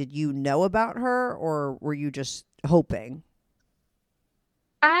 I mean, did you know about her or were you just hoping?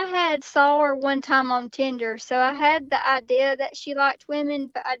 I had saw her one time on Tinder, so I had the idea that she liked women,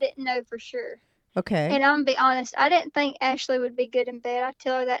 but I didn't know for sure. Okay. And I'm going to be honest, I didn't think Ashley would be good in bed. I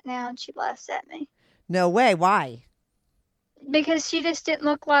tell her that now, and she laughs at me. No way. Why? Because she just didn't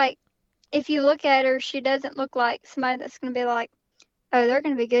look like, if you look at her, she doesn't look like somebody that's going to be like, "Oh, they're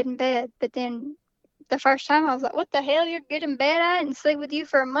going to be good in bed." But then the first time I was like, "What the hell? You're good in bed? I didn't sleep with you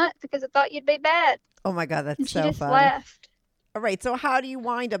for a month because I thought you'd be bad." Oh, my God. And That's she so just funny. laughed. All right. So how do you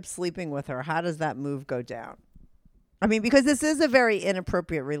wind up sleeping with her? How does that move go down? I mean, because this is a very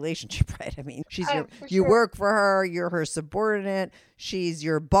inappropriate relationship, right? I mean, For you sure. work for her, you're her subordinate, she's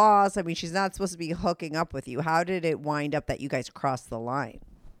your boss. I mean, she's not supposed to be hooking up with you. How did it wind up that you guys crossed the line?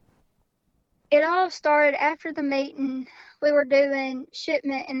 It all started after the meeting. We were doing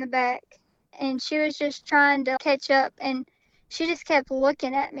shipment in the back, and she was just trying to catch up, and she just kept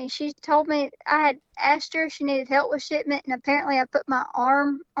looking at me. She told me I had asked her if she needed help with shipment, and apparently I put my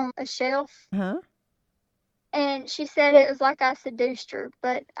arm on a shelf, Huh? and she said it was like I seduced her,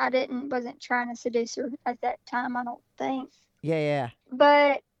 but I wasn't trying to seduce her at that time, I don't think. Yeah.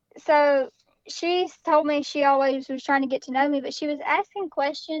 But so she told me she always was trying to get to know me, but she was asking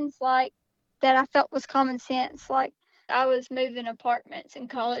questions like that I felt was common sense. Like I was moving apartments in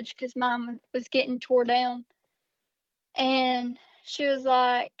college because mine was getting tore down. And she was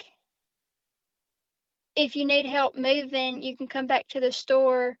like, if you need help moving, you can come back to the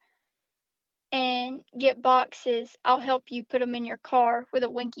store and get boxes. I'll help you put them in your car with a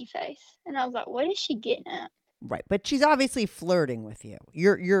winky face. And I was like, what is she getting at? Right. But she's obviously flirting with you.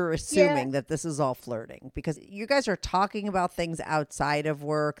 You're assuming that this is all flirting because you guys are talking about things outside of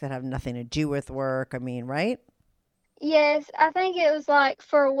work that have nothing to do with work. I mean, right? Yes, I think it was like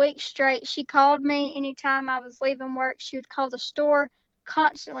for a week straight. She called me anytime I was leaving work. She would call the store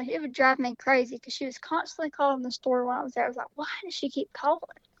constantly. It would drive me crazy because she was constantly calling the store while I was there. I was like, why does she keep calling?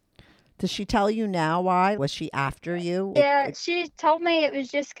 Does she tell you now why? Was she after you? Yeah, she told me it was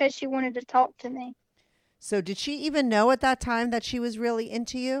just because she wanted to talk to me. So did she even know at that time that she was really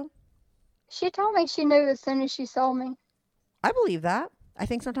into you? She told me she knew as soon as she saw me. I believe that. I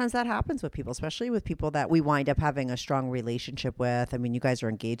think sometimes that happens with people, especially with people that we wind up having a strong relationship with. I mean, you guys are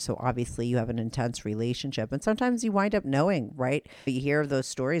engaged, so obviously you have an intense relationship. And sometimes you wind up knowing, right? You hear of those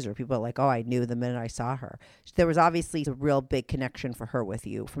stories where people are like, oh, I knew the minute I saw her. There was obviously a real big connection for her with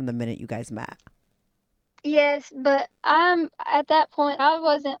you from the minute you guys met. Yes, but at that point, I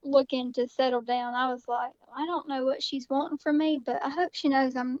wasn't looking to settle down. I was like, I don't know what she's wanting from me, but I hope she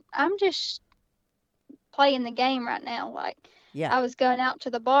knows I'm just playing the game right now. Like, Yeah. I was going out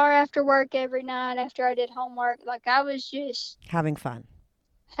to the bar after work every night after I did homework. Like, I was just Having fun.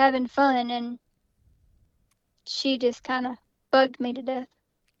 having fun, and she just kind of bugged me to death.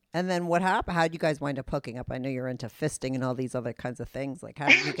 And then what happened? How did you guys wind up hooking up? I know you're into fisting and all these other kinds of things. Like, how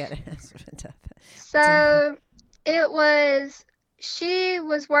did you get into So she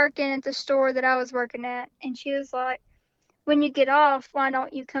was working at the store that I was working at, and she was like, when you get off, why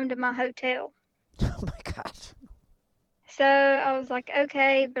don't you come to my hotel? Oh my God. So I was like,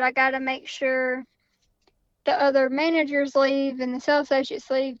 okay, but I got to make sure the other managers leave and the sales associates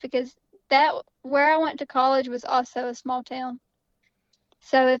leave because where I went to college was also a small town.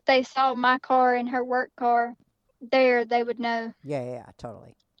 So if they saw my car and her work car there, they would know. Yeah,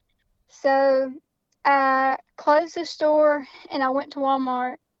 totally. So I closed the store and I went to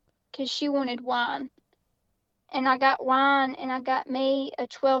Walmart because she wanted wine. And I got wine and I got me a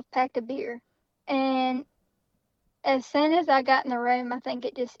 12-pack of beer. And as soon as I got in the room, I think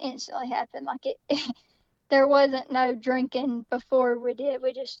it just instantly happened. Like there wasn't no drinking before we did.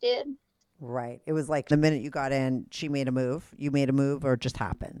 We just did. Right. It was like the minute you got in, she made a move. You made a move, or it just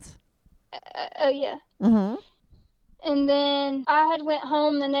happens. Oh yeah. Mm-hmm. And then I had went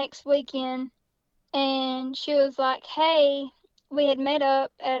home the next weekend, and she was like, "Hey, we had met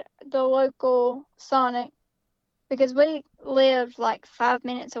up at the local Sonic because we lived like 5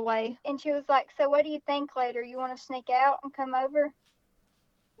 minutes away." And she was like, "So what do you think later? You want to sneak out and come over?"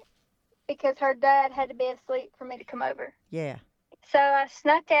 Because her dad had to be asleep for me to come over. Yeah. So I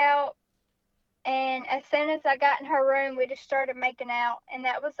snuck out. And as soon as I got in her room, we just started making out. And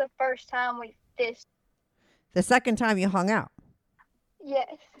that was the first time we fisted. The second time you hung out.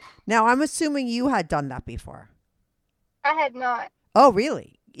 Yes. Now, I'm assuming you had done that before. I had not. Oh,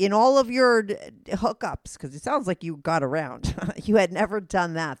 really? In all of your hookups? Because it sounds like you got around. You had never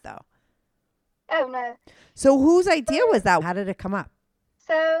done that, though. Oh, no. So whose idea was that? How did it come up?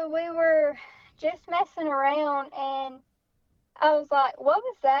 So we were just messing around, and I was like, what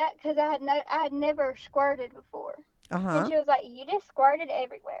was that? Because I had never squirted before. Uh-huh. And she was like, you just squirted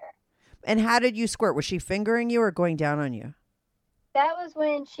everywhere. And how did you squirt? Was she fingering you or going down on you? That was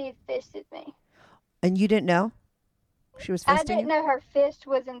when she fisted me. And you didn't know she was fisting I didn't you? know her fist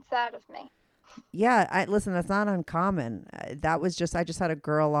was inside of me. Yeah, listen, that's not uncommon. That was I just had a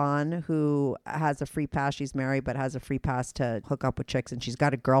girl on who has a free pass. She's married, but has a free pass to hook up with chicks. And she's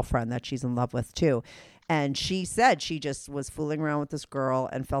got a girlfriend that she's in love with, too. And she said she just was fooling around with this girl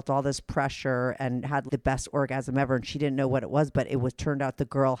and felt all this pressure and had the best orgasm ever. And she didn't know what it was, but it was turned out the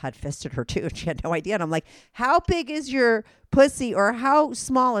girl had fisted her too. And she had no idea. And I'm like, how big is your pussy or how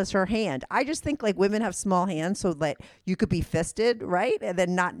small is her hand? I just think like women have small hands so that you could be fisted, right? And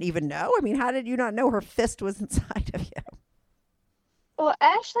then not even know. I mean, how did you not know her fist was inside of you? Well,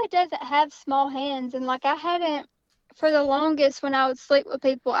 Ashley doesn't have small hands, and like I hadn't, for the longest when I would sleep with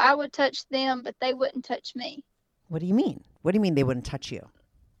people, I would touch them, but they wouldn't touch me. What do you mean? What do you mean they wouldn't touch you?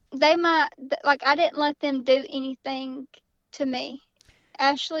 They might, like I didn't let them do anything to me.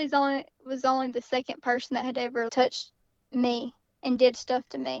 Ashley's was only the second person that had ever touched me and did stuff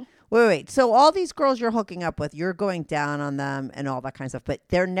to me. Wait. So all these girls you're hooking up with, you're going down on them and all that kind of stuff, but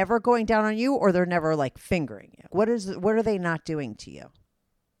they're never going down on you or they're never like fingering you. What are they not doing to you?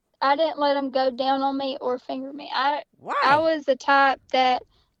 I didn't let them go down on me or finger me. Why? I was the type that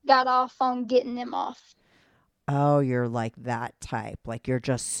got off on getting them off. Oh, you're like that type. Like you're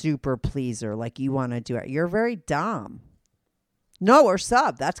just super pleaser. Like you want to do it. You're very dom. No, or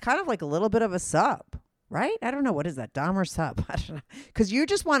sub. That's kind of like a little bit of a sub, right? I don't know. What is that? Dom or sub? I don't know. Because you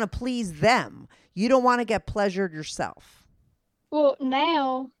just want to please them. You don't want to get pleasured yourself. Well,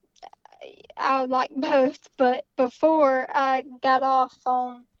 now I like both, but before I got off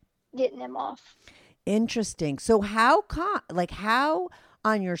on getting them off. Interesting. So how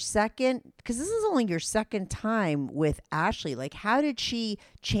on your second, because this is only your second time with Ashley, like how did she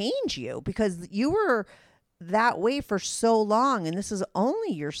change you? Because you were that way for so long and this is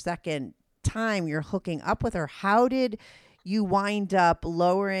only your second time you're hooking up with her. How did you wind up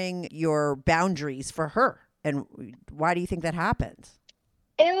lowering your boundaries for her? And why do you think that happened?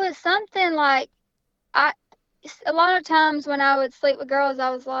 It was something like, a lot of times when I would sleep with girls,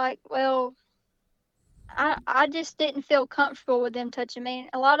 I was like, well, I just didn't feel comfortable with them touching me.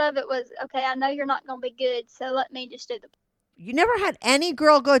 A lot of it was, okay, I know you're not going to be good, so let me just do You never had any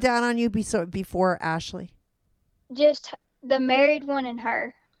girl go down on you before Ashley? just the married one and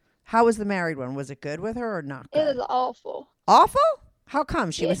her. How was the married one? Was it good with her or not good? It was awful. Awful? How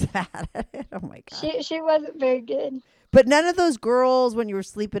come she was bad at it? Oh my God. She wasn't very good. But none of those girls, when you were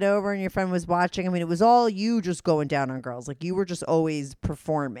sleeping over and your friend was watching, I mean, it was all you just going down on girls. Like you were just always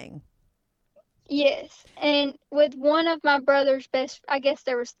performing. Yes. And with one of my brother's I guess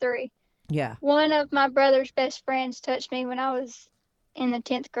there was 3. Yeah. One of my brother's best friends touched me when I was in the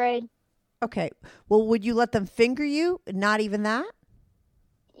 10th grade. Okay. Well, would you let them finger you? Not even that?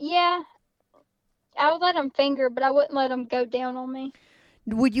 Yeah. I would let them finger, but I wouldn't let them go down on me.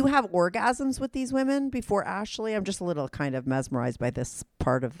 Would you have orgasms with these women before Ashley? I'm just a little kind of mesmerized by this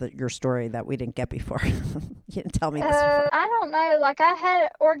part of your story that we didn't get before. You didn't tell me this before. I don't know. Like, I had an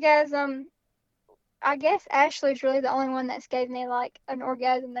orgasm. I guess Ashley's really the only one that's gave me, like, an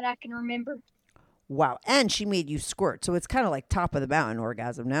orgasm that I can remember. Wow. And she made you squirt. So it's kind of like top of the mountain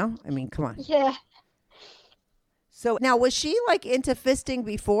orgasm now. I mean, come on. Yeah. So now, was she like into fisting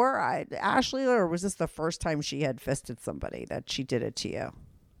before Ashley, or was this the first time she had fisted somebody that she did it to you?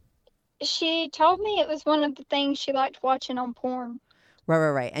 She told me it was one of the things she liked watching on porn.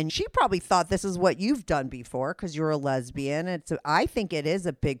 Right. And she probably thought this is what you've done before because you're a lesbian. I think it is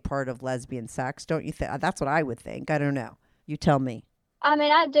a big part of lesbian sex, don't you think? That's what I would think. I don't know. You tell me. I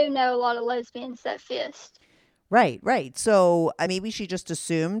mean, I do know a lot of lesbians that fist. Right. So maybe she just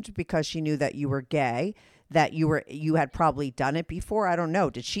assumed because she knew that you were gay that you had probably done it before. I don't know.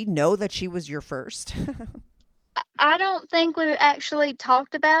 Did she know that she was your first? I don't think we actually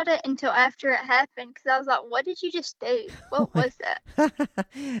talked about it until after it happened because I was like, what did you just do? What was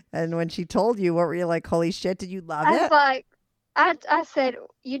that? And when she told you, what were you like, holy shit, did you love I it? was like, I said,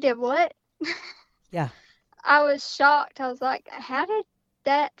 you did what? Yeah. I was shocked. I was like, how did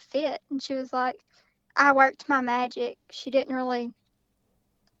that fit? And she was like, I worked my magic. She didn't really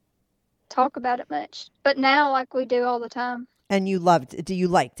talk about it much. But now, like, we do all the time. And you liked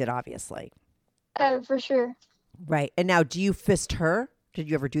it, obviously. Oh, for sure. Right. And now, do you fist her? Did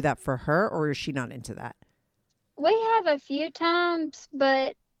you ever do that for her, or is she not into that? We have a few times,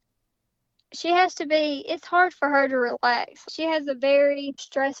 but she has to be, it's hard for her to relax. She has a very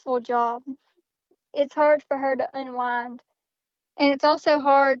stressful job. It's hard for her to unwind. And it's also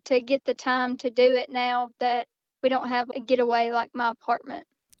hard to get the time to do it now that we don't have a getaway like my apartment.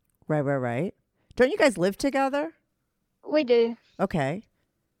 Right. Don't you guys live together? We do. Okay.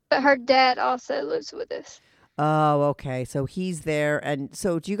 But her dad also lives with us. Oh, okay. So he's there. And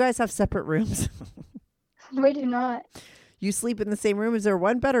so do you guys have separate rooms? We do not. You sleep in the same room? Is there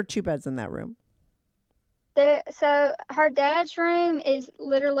one bed or 2 beds in that room? So her dad's room is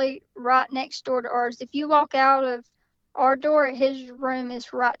literally right next door to ours. If you walk out of our door at his room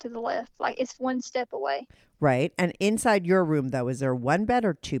is right to the left. Like, it's one step away. Right. And inside your room, though, is there one bed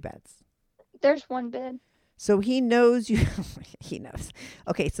or two beds? There's one bed. So he knows you. He knows.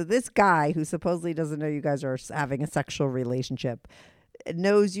 Okay. So this guy who supposedly doesn't know you guys are having a sexual relationship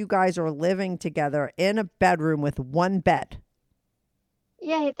knows you guys are living together in a bedroom with one bed.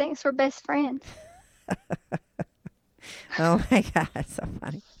 Yeah, he thinks we're best friends. Oh my God. That's so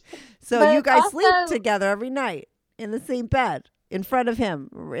funny. So But you guys also- sleep together every night in the same bed in front of him,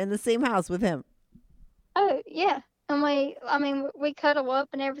 in the same house with him. Oh, yeah. And we cuddle up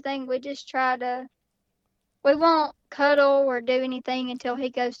and everything. We just we won't cuddle or do anything until he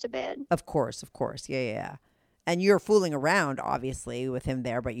goes to bed. Of course. Yeah, yeah, yeah. And you're fooling around, obviously, with him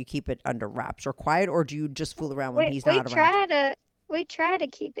there, but you keep it under wraps or quiet, or do you just fool around when he's not around? We try to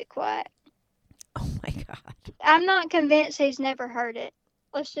keep it quiet. Oh my God. I'm not convinced he's never heard it.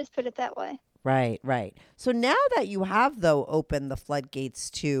 Let's just put it that way. Right. So now that you have, though, opened the floodgates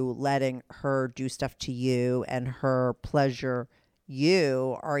to letting her do stuff to you and her pleasure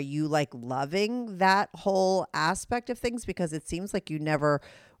you, are you like loving that whole aspect of things? Because it seems like you never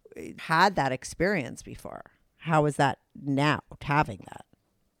had that experience before. How is that now, having that?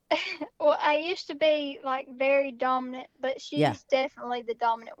 Well, I used to be like very dominant, but she's Yeah. definitely the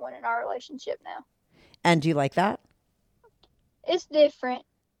dominant one in our relationship now. And do you like that? It's different.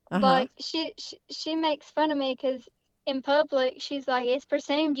 Uh-huh. Like she makes fun of me because in public she's like, it's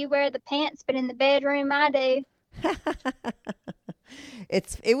presumed you wear the pants, but in the bedroom I do.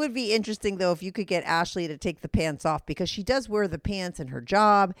 It would be interesting though if you could get Ashley to take the pants off, because she does wear the pants in her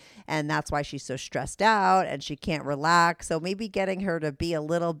job, and that's why she's so stressed out and she can't relax. So maybe getting her to be a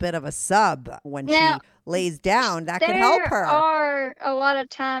little bit of a sub when Now, she lays down, that could help her. There are a lot of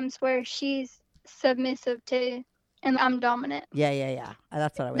times where she's submissive too, and I'm dominant. Yeah.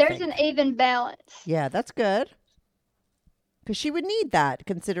 That's what I would There's think. an even balance. Yeah, that's good. Because she would need that,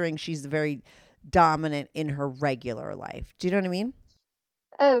 considering she's very dominant in her regular life. Do you know what I mean?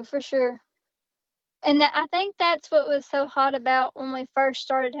 Oh, for sure. And I think that's what was so hot about when we first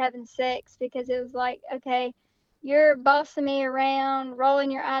started having sex, because it was like, okay, you're bossing me around,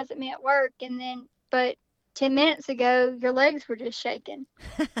 rolling your eyes at me at work, but 10 minutes ago, your legs were just shaking.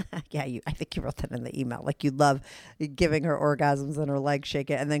 Yeah, I think you wrote that in the email. Like, you love giving her orgasms and her legs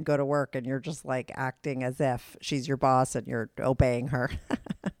shaking, and then go to work and you're just like acting as if she's your boss and you're obeying her.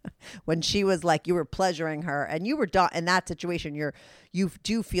 When she was like, you were pleasuring her, and you were in that situation, you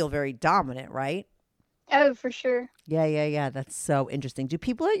do feel very dominant, right? Oh, for sure. Yeah. That's so interesting. Do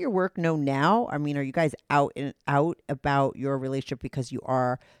people at your work know now? I mean, are you guys out about your relationship because you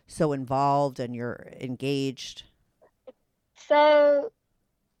are so involved and you're engaged? So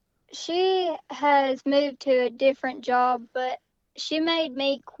she has moved to a different job, but she made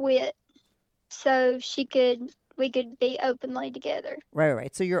me quit so we could be openly together.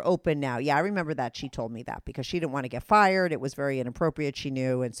 Right. So you're open now. Yeah, I remember that. She told me that because she didn't want to get fired. It was very inappropriate, she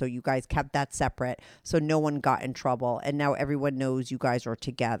knew. And so you guys kept that separate so no one got in trouble. And now everyone knows you guys are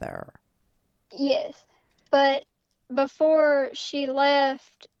together. Yes. But before she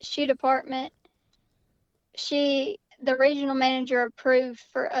left Shoe Department, the regional manager approved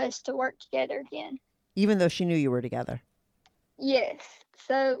for us to work together again. Even though she knew you were together. Yes.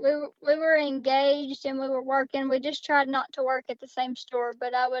 So we were engaged and we were working. We just tried not to work at the same store,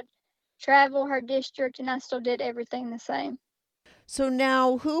 but I would travel her district and I still did everything the same. So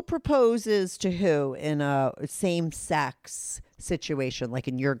now who proposes to who in a same sex situation, like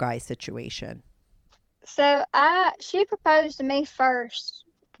in your guys' situation? So she proposed to me first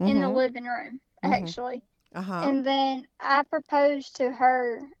in the living room, actually. Uh-huh. And then I proposed to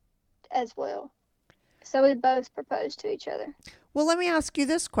her as well. So we both proposed to each other. Well, let me ask you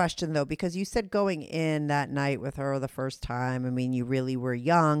this question, though, because you said going in that night with her the first time, I mean, you really were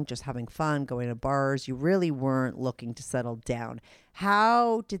young, just having fun, going to bars. You really weren't looking to settle down.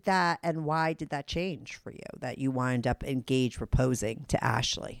 How did that and why did that change for you, that you wind up engaged proposing to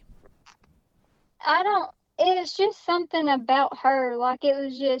Ashley? It's just something about her. Like, it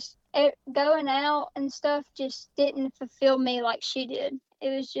was just going out and stuff just didn't fulfill me like she did. It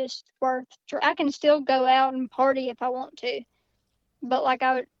was just I can still go out and party if I want to. But like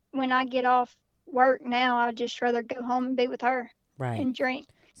when I get off work now, I'd just rather go home and be with her. Right. And drink.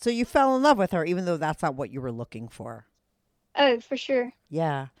 So you fell in love with her, even though that's not what you were looking for. Oh, for sure.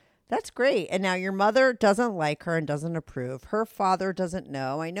 Yeah. That's great. And now your mother doesn't like her and doesn't approve. Her father doesn't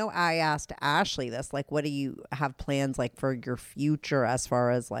know. I know I asked Ashley this, like, what do you have plans like for your future as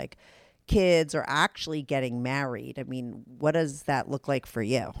far as like kids or actually getting married? I mean, what does that look like for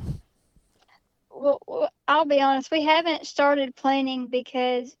you? Well, I'll be honest. We haven't started planning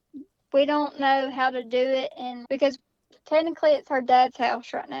because we don't know how to do it, and because technically it's her dad's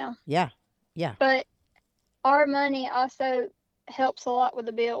house right now, Yeah. Yeah. but our money also helps a lot with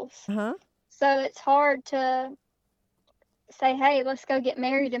the bills. Uh-huh. So it's hard to say, hey, let's go get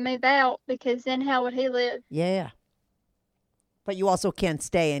married and move out, because then how would he live? Yeah. But you also can't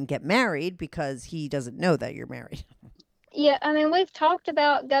stay and get married because he doesn't know that you're married. Yeah, I mean, we've talked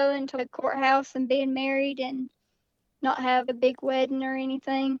about going to a courthouse and being married and not have a big wedding or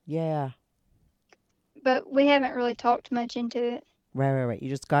anything, Yeah. but we haven't really talked much into it. Right. You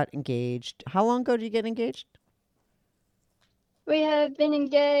just got engaged. How long ago did you get engaged? We have been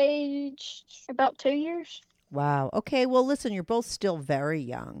engaged about 2 years. Wow. Okay. Well, listen, you're both still very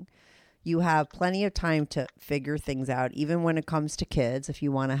young. You have plenty of time to figure things out, even when it comes to kids. If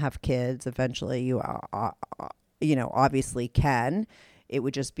you want to have kids, eventually you obviously can. It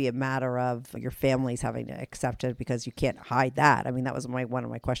would just be a matter of your families having to accept it, because you can't hide that. I mean, that was one of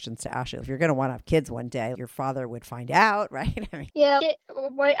my questions to Ashley. If you're going to want to have kids one day, your father would find out, right? I mean, Yeah,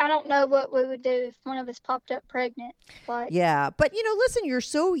 I don't know what we would do if one of us popped up pregnant. yeah, but listen, you're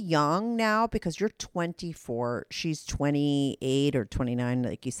so young now because you're 24. She's 28 or 29,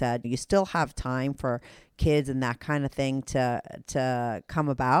 like you said. You still have time for kids and that kind of thing to come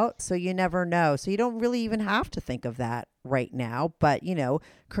about. So you never know. So you don't really even have to think of that right now. But,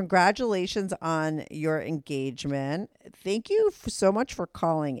 congratulations on your engagement. Thank you so much for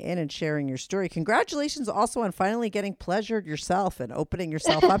calling in and sharing your story. Congratulations also on finally getting pleasured yourself and opening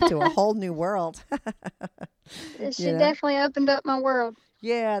yourself up to a whole new world. She definitely opened up my world.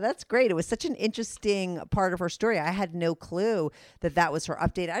 Yeah, that's great. It was such an interesting part of her story. I had no clue that was her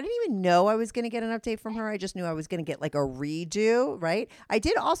update. I didn't even know I was going to get an update from her. I just knew I was going to get like a redo, right? I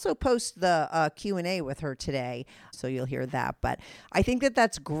did also post the Q&A with her today, so you'll hear that. But I think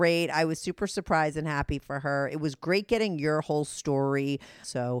that's great. I was super surprised and happy for her. It was great getting your whole story.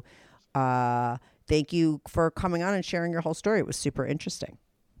 So thank you for coming on and sharing your whole story. It was super interesting.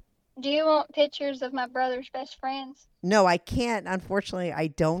 Do you want pictures of my brother's best friends? No, I can't. Unfortunately, I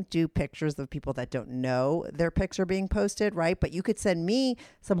don't do pictures of people that don't know their pics are being posted, right? But you could send me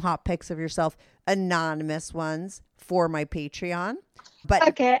some hot pics of yourself, anonymous ones, for my Patreon. But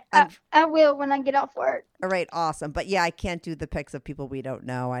okay, I will when I get off work. All right, awesome. But yeah, I can't do the pics of people we don't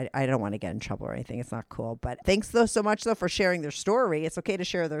know. I don't want to get in trouble or anything. It's not cool. But thanks so much for sharing their story. It's okay to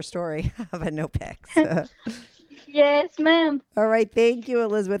share their story, but no pics. Yes, ma'am. All right. Thank you,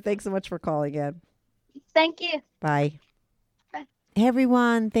 Elizabeth. Thanks so much for calling in. Thank you. Bye. Bye. Hey,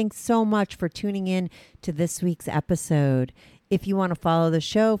 everyone. Thanks so much for tuning in to this week's episode. If you want to follow the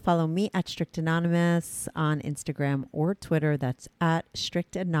show, follow me at Strict Anonymous on Instagram or Twitter. That's at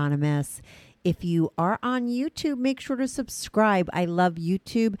Strict Anonymous. If you are on YouTube, make sure to subscribe. I love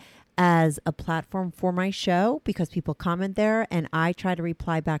YouTube as a platform for my show because people comment there and I try to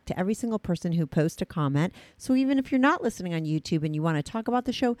reply back to every single person who posts a comment. So even if you're not listening on YouTube and you want to talk about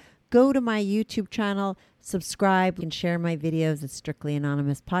the show, go to my YouTube channel, subscribe, and share my videos. It's Strictly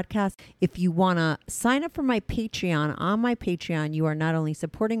Anonymous Podcast. If you want to sign up for my Patreon, on my Patreon, you are not only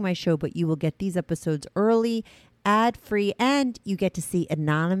supporting my show, but you will get these episodes early, ad-free, and you get to see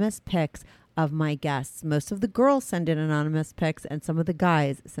anonymous pics of my guests. Most of the girls send in anonymous pics and some of the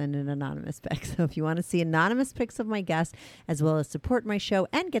guys send in anonymous pics. So if you want to see anonymous pics of my guests, as well as support my show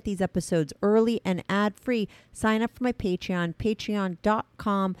and get these episodes early and ad-free, sign up for my Patreon,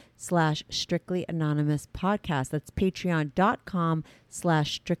 patreon.com/Strictly Anonymous Podcast. That's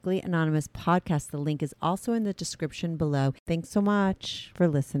patreon.com/Strictly Anonymous Podcast. The link is also in the description below. Thanks so much for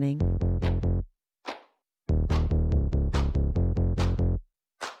listening.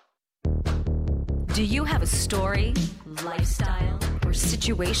 Do you have a story, lifestyle, or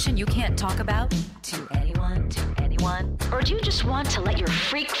situation you can't talk about to anyone? Or do you just want to let your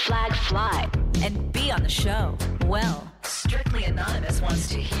freak flag fly and be on the show? Well, Strictly Anonymous wants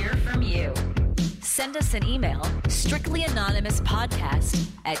to hear from you. Send us an email,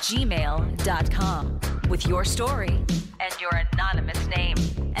 strictlyanonymouspodcast@gmail.com, with your story and your anonymous name.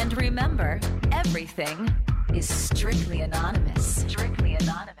 And remember, everything is strictly anonymous. Strictly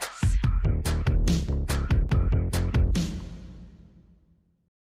Anonymous.